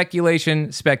 4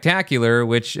 Speculation Spectacular,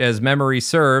 which, as memory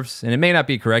serves, and it may not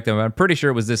be correct, I'm pretty sure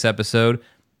it was this episode.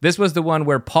 This was the one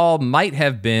where Paul might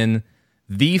have been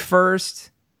the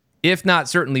first, if not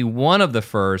certainly one of the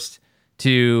first,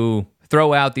 to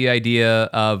throw out the idea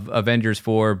of Avengers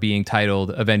 4 being titled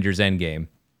Avengers Endgame.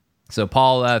 So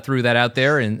Paul threw that out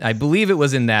there, and I believe it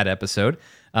was in that episode.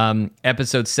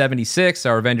 Episode 76,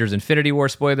 our Avengers Infinity War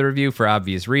spoiler review, for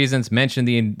obvious reasons. Mentioned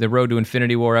the Road to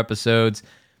Infinity War episodes.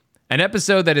 An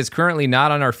episode that is currently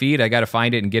not on our feed. I got to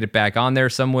find it and get it back on there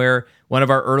somewhere. One of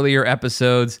our earlier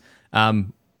episodes.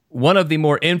 One of the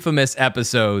more infamous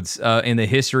episodes in the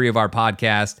history of our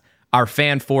podcast, our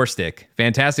Fan Four Stick,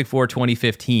 Fantastic Four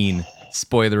 2015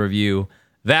 spoiler review.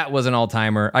 That was an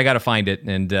all-timer. I got to find it,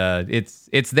 and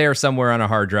it's there somewhere on a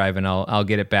hard drive, and I'll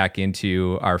get it back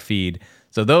into our feed.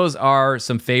 So those are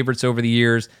some favorites over the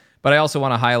years, but I also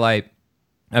want to highlight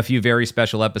a few very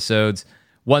special episodes.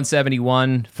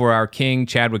 171 for our king,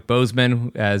 Chadwick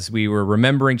Boseman, as we were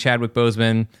remembering Chadwick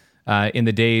Boseman in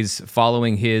the days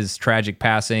following his tragic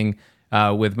passing,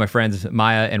 with my friends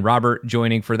Maya and Robert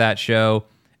joining for that show.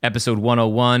 Episode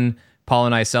 101, Paul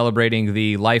and I celebrating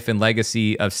the life and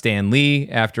legacy of Stan Lee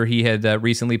after he had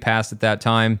recently passed at that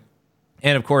time.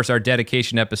 And of course, our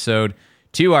dedication episode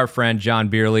to our friend John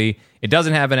Beerley. It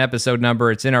doesn't have an episode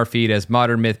number. It's in our feed as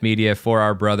Modern Myth Media for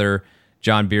our brother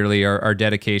John Beerley, our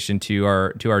dedication to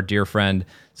our dear friend.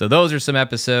 So those are some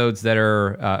episodes that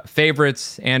are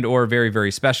favorites and or very,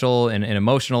 very special and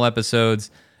emotional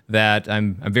episodes that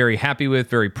I'm very happy with,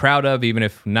 very proud of, even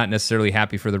if not necessarily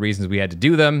happy for the reasons we had to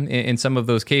do them in some of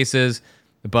those cases.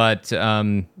 But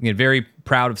very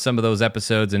proud of some of those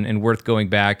episodes and worth going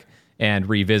back and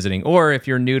revisiting. Or if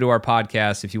you're new to our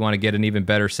podcast, if you want to get an even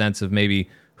better sense of maybe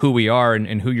who we are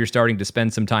and who you're starting to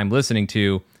spend some time listening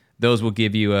to, those will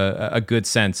give you a good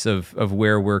sense of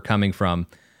where we're coming from.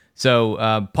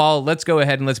 So, Paul, let's go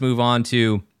ahead and let's move on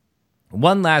to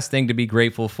one last thing to be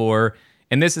grateful for.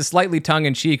 And this is slightly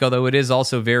tongue-in-cheek, although it is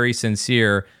also very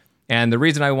sincere. And the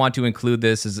reason I want to include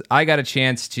this is I got a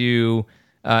chance to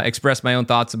express my own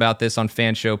thoughts about this on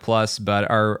Fan Show Plus, but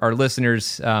our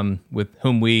listeners, with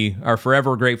whom we are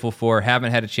forever grateful for,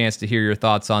 haven't had a chance to hear your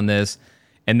thoughts on this.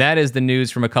 And that is the news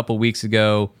from a couple weeks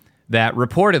ago that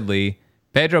reportedly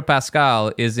Pedro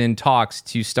Pascal is in talks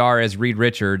to star as Reed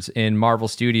Richards in Marvel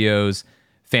Studios'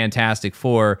 Fantastic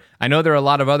Four. I know there are a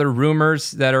lot of other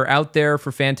rumors that are out there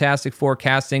for Fantastic Four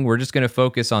casting. We're just going to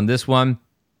focus on this one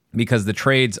because the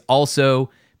trades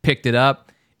also picked it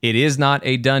up. It is not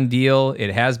a done deal.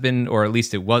 It has been, or at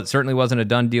least certainly wasn't a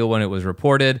done deal when it was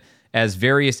reported, as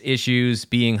various issues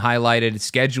being highlighted,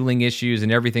 scheduling issues,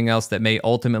 and everything else that may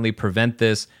ultimately prevent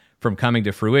this from coming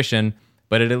to fruition.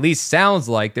 But it at least sounds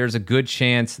like there's a good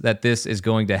chance that this is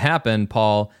going to happen,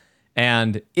 Paul.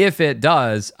 And if it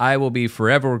does, I will be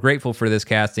forever grateful for this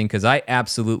casting because I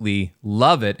absolutely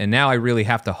love it. And now I really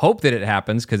have to hope that it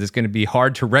happens because it's going to be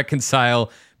hard to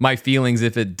reconcile my feelings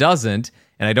if it doesn't.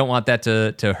 And I don't want that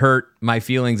to hurt my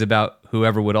feelings about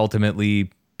whoever would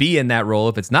ultimately be in that role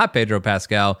if it's not Pedro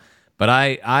Pascal. But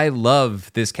I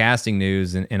love this casting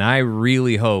news, and I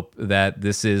really hope that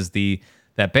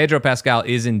that Pedro Pascal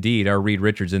is indeed our Reed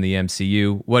Richards in the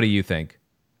MCU. What do you think?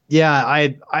 Yeah,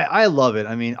 I love it.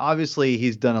 I mean, obviously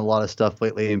he's done a lot of stuff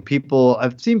lately, and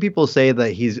I've seen people say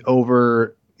that he's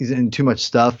in too much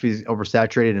stuff. He's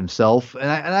oversaturated himself, and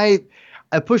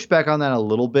I push back on that a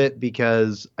little bit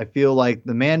because I feel like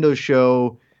the Mando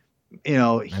show,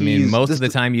 most of the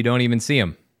time you don't even see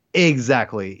him.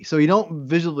 Exactly. So you don't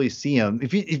visually see him.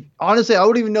 If honestly, I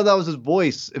wouldn't even know that was his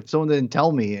voice if someone didn't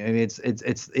tell me. I mean,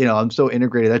 it's I'm so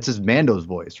integrated. That's just Mando's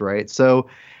voice, right? So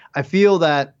I feel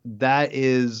that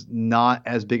is not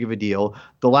as big of a deal.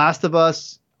 The Last of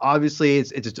Us, obviously,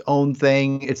 it's its own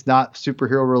thing. It's not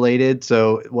superhero related,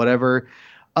 so whatever.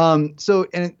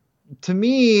 To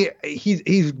me,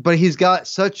 he's got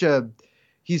such a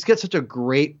he's got such a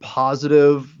great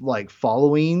positive like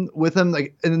following with him.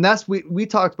 Like, and that's we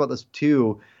talked about this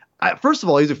too. First of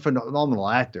all, he's a phenomenal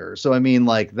actor. So I mean,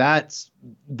 like that's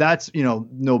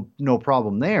no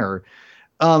problem there.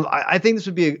 I think this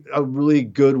would be a really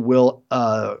goodwill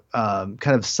kind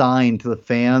of sign to the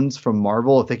fans from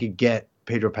Marvel if they could get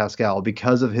Pedro Pascal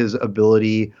because of his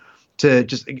ability to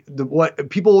just what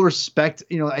people will respect.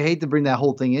 I hate to bring that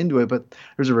whole thing into it, but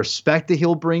there's a respect that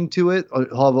he'll bring to it.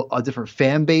 He'll have a different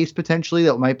fan base potentially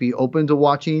that might be open to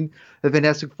watching the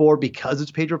Fantastic Four because it's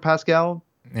Pedro Pascal.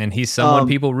 And he's someone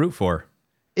people root for.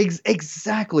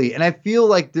 Exactly. And I feel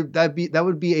like that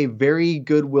would be a very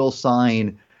goodwill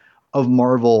sign of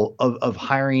Marvel of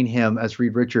hiring him as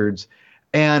Reed Richards.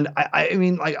 And I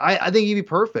mean, like, I think he'd be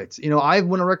perfect. I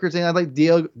went on record saying I'd like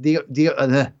Diego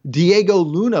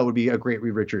Luna would be a great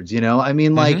Reed Richards. I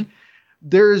mean, like,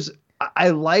 I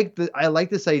like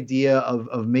this idea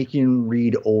of making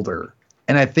Reed older,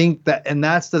 and I think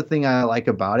that's the thing I like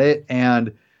about it.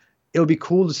 And it would be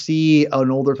cool to see an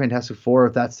older Fantastic Four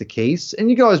if that's the case. And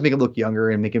you can always make him look younger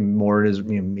and make him more as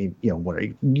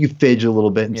you fidge a little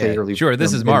bit and say early. Sure,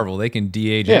 this is Marvel; they can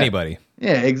de-age anybody.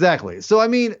 Yeah, exactly. So I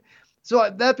mean.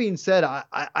 So that being said,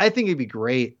 I think it'd be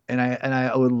great, and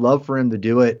I would love for him to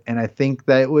do it, and I think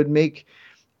that it would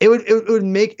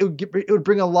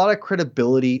bring a lot of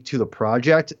credibility to the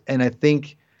project, and I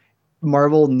think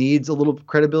Marvel needs a little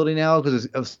credibility now because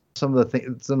of some of the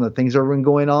things that have been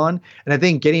going on, and I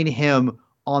think getting him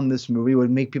on this movie would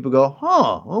make people go,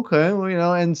 huh, okay,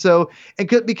 well, and so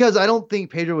because I don't think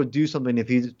Pedro would do something if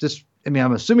he's just. I mean,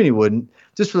 I'm assuming he wouldn't,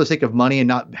 just for the sake of money and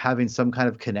not having some kind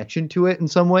of connection to it in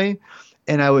some way.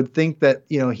 And I would think that,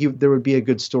 there would be a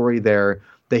good story there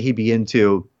that he'd be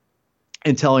into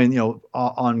and telling,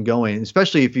 ongoing,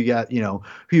 especially if you got, who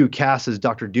you cast as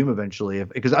Dr. Doom eventually.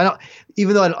 Because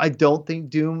even though I don't think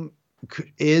Doom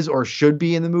is or should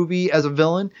be in the movie as a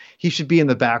villain, he should be in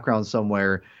the background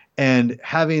somewhere. And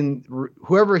having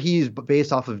whoever he's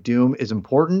based off of Doom is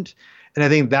important. And I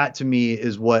think that to me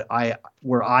is where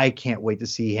I can't wait to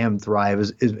see him thrive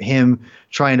is him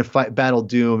trying to battle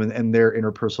Doom and their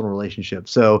interpersonal relationship.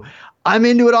 So I'm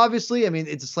into it. Obviously, I mean,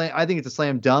 I think it's a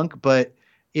slam dunk, but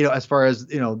as far as,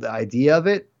 the idea of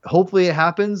it, hopefully it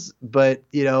happens, but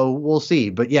we'll see.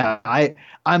 But yeah,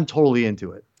 I'm totally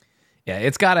into it. Yeah,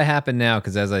 it's got to happen now.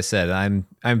 Cause as I said,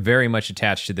 I'm very much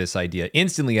attached to this idea.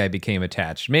 Instantly I became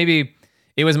attached. Maybe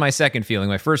it was my second feeling.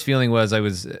 My first feeling was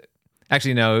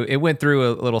actually, no, it went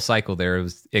through a little cycle there. It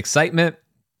was excitement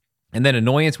and then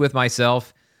annoyance with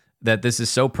myself that this is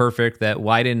so perfect that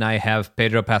why didn't I have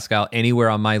Pedro Pascal anywhere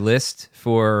on my list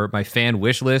for my fan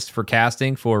wish list for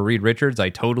casting for Reed Richards? I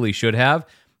totally should have,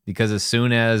 because as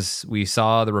soon as we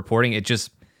saw the reporting, it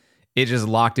just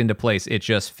locked into place. It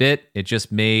just fit. It just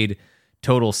made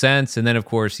total sense. And then, of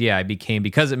course,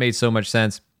 because it made so much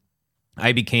sense,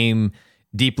 I became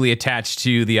deeply attached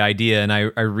to the idea, and I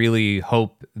really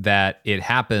hope that it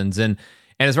happens. And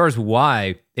as far as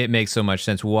why it makes so much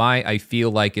sense, why I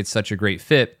feel like it's such a great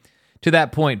fit, to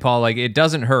that point, Paul, like, it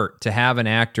doesn't hurt to have an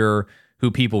actor who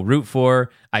people root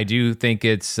for. I do think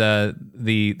it's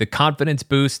the confidence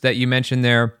boost that you mentioned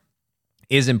there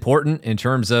is important in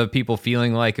terms of people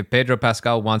feeling like if Pedro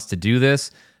Pascal wants to do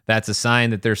this, that's a sign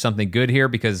that there's something good here,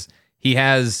 because he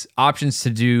has options to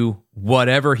do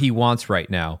whatever he wants right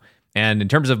now. And in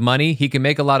terms of money, he can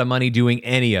make a lot of money doing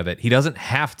any of it. He doesn't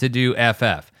have to do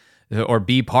FF or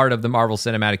be part of the Marvel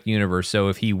Cinematic Universe. So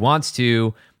if he wants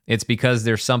to, it's because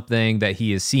there's something that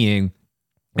he is seeing.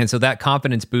 And so that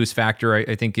confidence boost factor,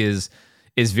 I think, is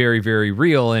very, very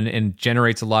real and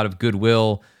generates a lot of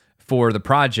goodwill for the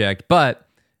project. But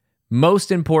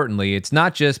most importantly, it's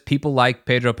not just people like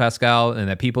Pedro Pascal and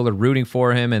that people are rooting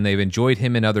for him and they've enjoyed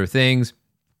him in other things.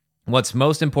 What's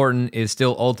most important is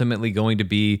still ultimately going to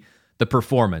be the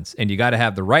performance. And you got to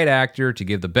have the right actor to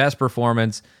give the best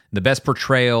performance, the best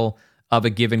portrayal of a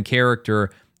given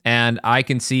character. And I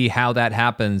can see how that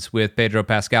happens with Pedro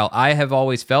Pascal. I have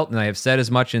always felt, and I have said as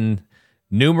much in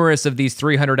numerous of these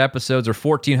 300 episodes or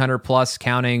 1,400 plus,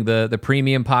 counting the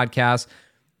premium podcast,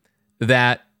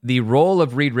 that the role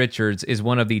of Reed Richards is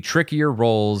one of the trickier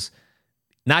roles,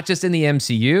 not just in the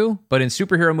MCU, but in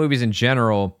superhero movies in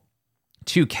general,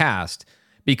 to cast,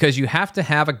 because you have to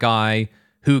have a guy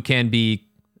who can be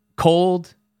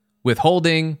cold,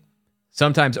 withholding,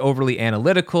 sometimes overly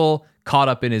analytical, caught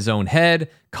up in his own head,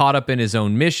 caught up in his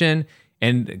own mission,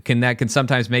 and that can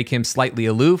sometimes make him slightly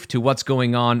aloof to what's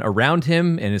going on around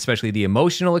him, and especially the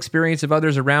emotional experience of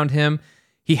others around him.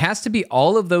 He has to be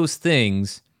all of those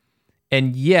things,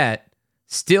 and yet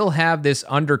still have this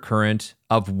undercurrent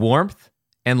of warmth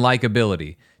and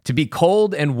likability. To be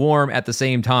cold and warm at the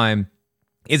same time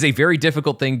is a very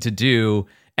difficult thing to do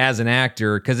as an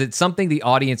actor because it's something the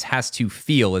audience has to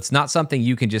feel. It's not something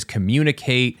you can just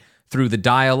communicate through the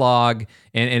dialogue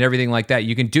and everything like that.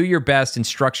 You can do your best in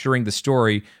structuring the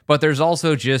story, but there's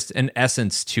also just an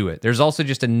essence to it. There's also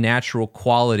just a natural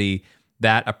quality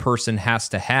that a person has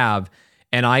to have.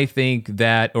 And I think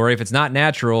that, or if it's not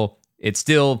natural, they're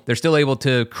still able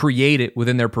to create it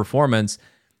within their performance.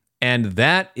 And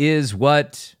that is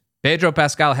what Pedro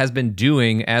Pascal has been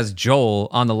doing as Joel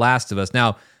on The Last of Us.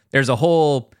 Now, there's a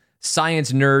whole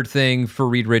science nerd thing for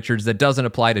Reed Richards that doesn't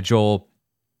apply to Joel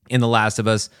in The Last of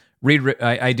Us.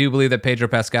 I do believe that Pedro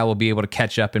Pascal will be able to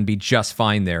catch up and be just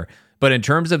fine there. But in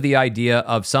terms of the idea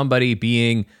of somebody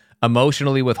being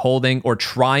emotionally withholding or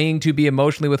trying to be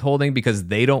emotionally withholding because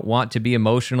they don't want to be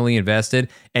emotionally invested,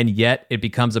 and yet it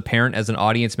becomes apparent as an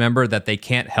audience member that they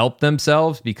can't help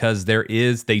themselves because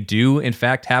they do in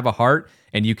fact have a heart,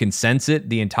 and you can sense it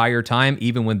the entire time,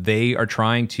 even when they are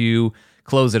trying to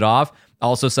close it off.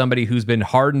 Also somebody who's been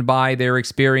hardened by their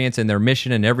experience and their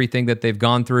mission and everything that they've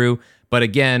gone through. But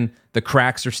again, the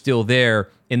cracks are still there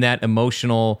in that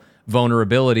emotional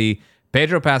vulnerability.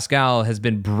 Pedro Pascal has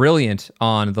been brilliant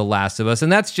on The Last of Us,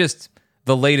 and that's just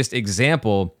the latest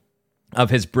example of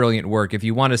his brilliant work. If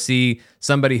you want to see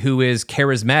somebody who is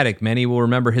charismatic, many will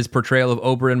remember his portrayal of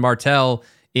Oberyn Martell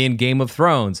in Game of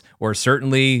Thrones, or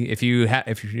certainly if you're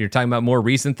talking about more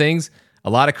recent things, a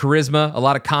lot of charisma, a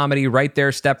lot of comedy right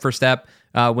there, step for step,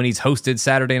 when he's hosted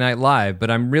Saturday Night Live.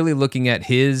 But I'm really looking at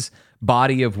his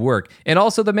body of work. And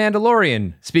also The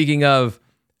Mandalorian, speaking of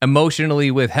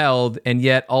emotionally withheld, and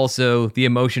yet also the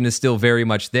emotion is still very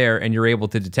much there and you're able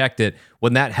to detect it.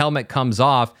 When that helmet comes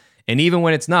off, and even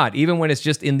when it's not, even when it's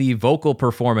just in the vocal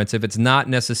performance, if it's not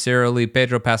necessarily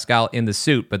Pedro Pascal in the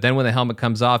suit, but then when the helmet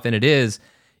comes off and it is,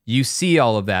 you see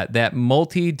all of that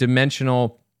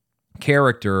multi-dimensional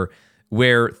character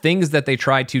where things that they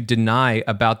try to deny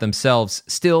about themselves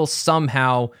still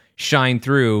somehow shine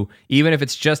through. Even if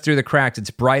it's just through the cracks,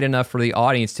 it's bright enough for the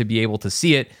audience to be able to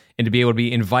see it and to be able to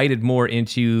be invited more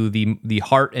into the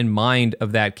heart and mind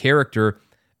of that character.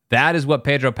 That is what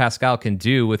Pedro Pascal can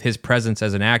do with his presence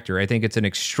as an actor. I think it's an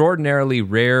extraordinarily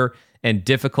rare and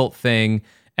difficult thing,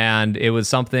 and it was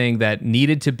something that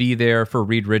needed to be there for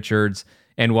Reed Richards.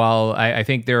 And while I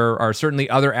think there are certainly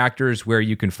other actors where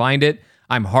you can find it,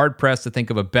 I'm hard-pressed to think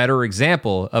of a better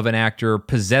example of an actor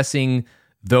possessing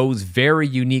those very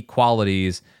unique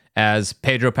qualities as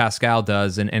Pedro Pascal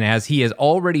does, and as he has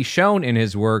already shown in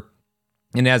his work,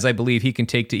 and as I believe he can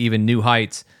take to even new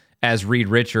heights as Reed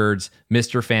Richards,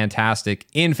 Mr. Fantastic,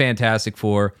 in Fantastic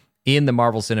Four, in the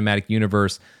Marvel Cinematic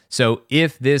Universe. So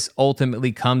if this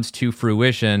ultimately comes to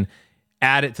fruition,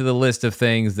 add it to the list of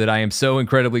things that I am so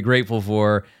incredibly grateful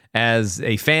for as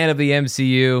a fan of the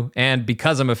MCU, and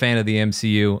because I'm a fan of the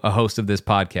MCU, a host of this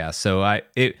podcast. So I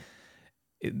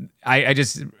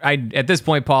at this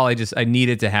point, Paul, I need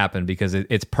it to happen because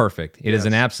it's perfect. It is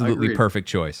an absolutely perfect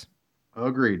choice.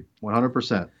 Agreed.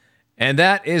 100%. And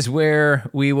that is where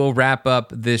we will wrap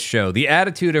up this show. The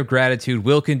attitude of gratitude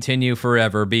will continue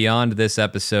forever beyond this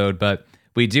episode, but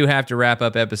we do have to wrap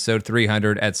up episode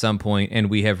 300 at some point, and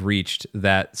we have reached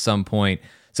that some point.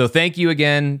 So thank you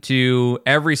again to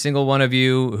every single one of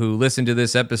you who listened to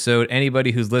this episode,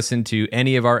 anybody who's listened to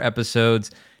any of our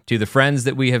episodes, to the friends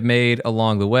that we have made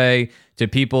along the way, to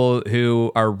people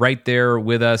who are right there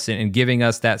with us and giving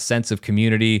us that sense of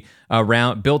community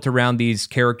built around these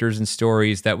characters and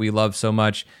stories that we love so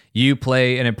much. You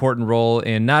play an important role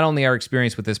in not only our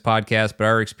experience with this podcast, but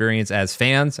our experience as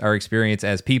fans, our experience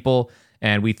as people.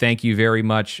 And we thank you very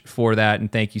much for that.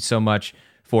 And thank you so much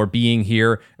for being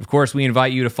here. Of course, we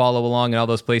invite you to follow along in all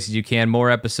those places you can. More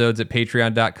episodes at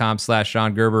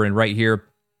patreon.com/Sean Gerber, and right here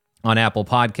on Apple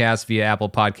Podcasts via Apple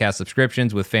Podcast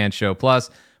subscriptions with Fan Show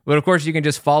Plus. But of course, you can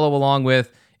just follow along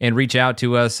with and reach out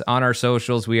to us on our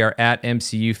socials. We are at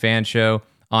MCU Fan Show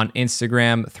on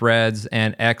Instagram, Threads,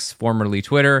 and X, formerly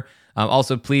Twitter.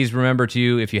 Also, please remember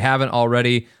to, if you haven't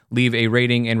already, leave a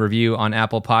rating and review on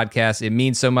Apple Podcasts. It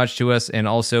means so much to us and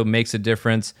also makes a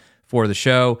difference for the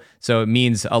show. So it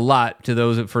means a lot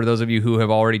to for those of you who have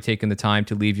already taken the time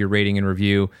to leave your rating and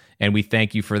review, and we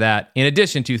thank you for that. In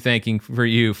addition to thanking for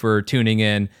you for tuning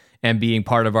in and being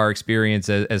part of our experience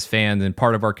as fans and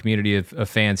part of our community of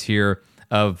fans here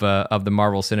of the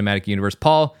Marvel Cinematic Universe.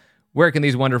 Paul, where can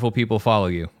these wonderful people follow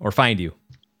you or find you?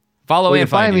 Follow and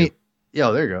find you.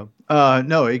 Yeah, there you go.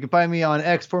 No, you can find me on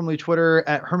X, formerly Twitter,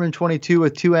 at Herman22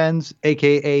 with 2 N's,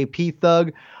 aka P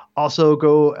Thug. Also,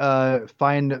 go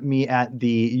find me at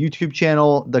the YouTube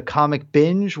channel, The Comic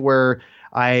Binge, where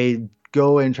I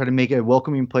go and try to make a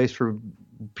welcoming place for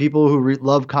people who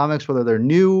love comics, whether they're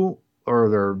new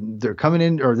or they're coming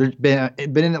in, or they've been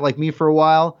in it like me for a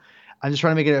while. I'm just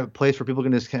trying to make it a place where people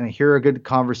can just kind of hear a good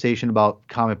conversation about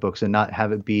comic books and not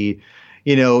have it be,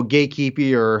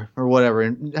 gatekeepy or whatever,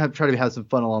 and try to have some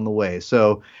fun along the way.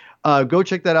 So go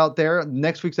check that out there.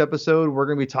 Next week's episode, we're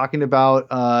going to be talking about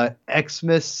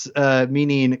Xmas,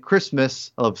 meaning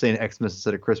Christmas. I love saying Xmas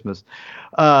instead of Christmas.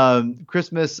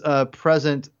 Christmas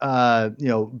present,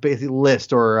 basically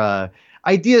list or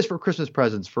ideas for Christmas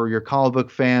presents for your comic book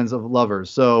fans of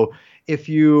lovers. So if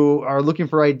you are looking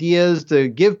for ideas to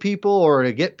give people or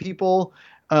to get people,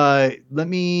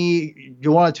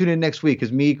 you'll want to tune in next week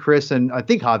because me, Chris, and I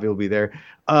think Javi will be there.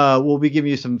 We'll be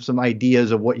giving you some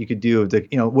ideas of what you could do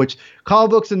which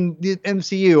comic books and the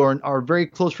MCU are very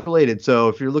close related. So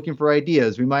if you're looking for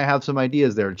ideas, we might have some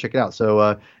ideas there. Check it out.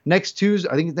 So next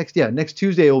Tuesday, next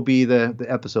Tuesday will be the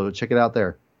episode. Check it out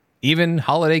there. Even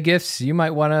holiday gifts you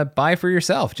might want to buy for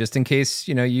yourself, just in case,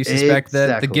 you suspect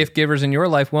that the gift givers in your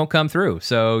life won't come through.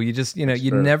 So you just,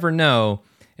 you never know.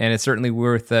 And it's certainly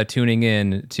worth tuning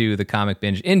in to the Comic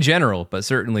Binge in general, but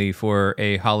certainly for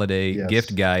a holiday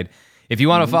gift guide. If you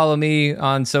want to follow me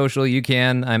on social, you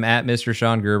can. I'm at Mr.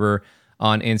 Sean Gerber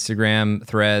on Instagram,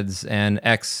 Threads, and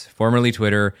X, formerly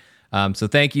Twitter. So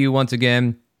thank you once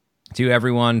again to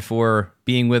everyone for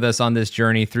being with us on this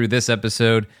journey through this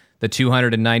episode, the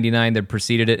 299 that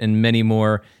preceded it, and many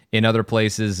more in other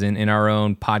places in our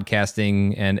own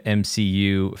podcasting and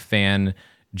MCU fan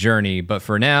journey. But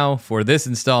for now, for this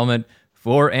installment,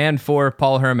 for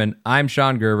Paul Herman, I'm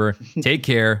Sean Gerber. Take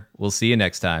care. We'll see you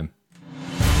next time.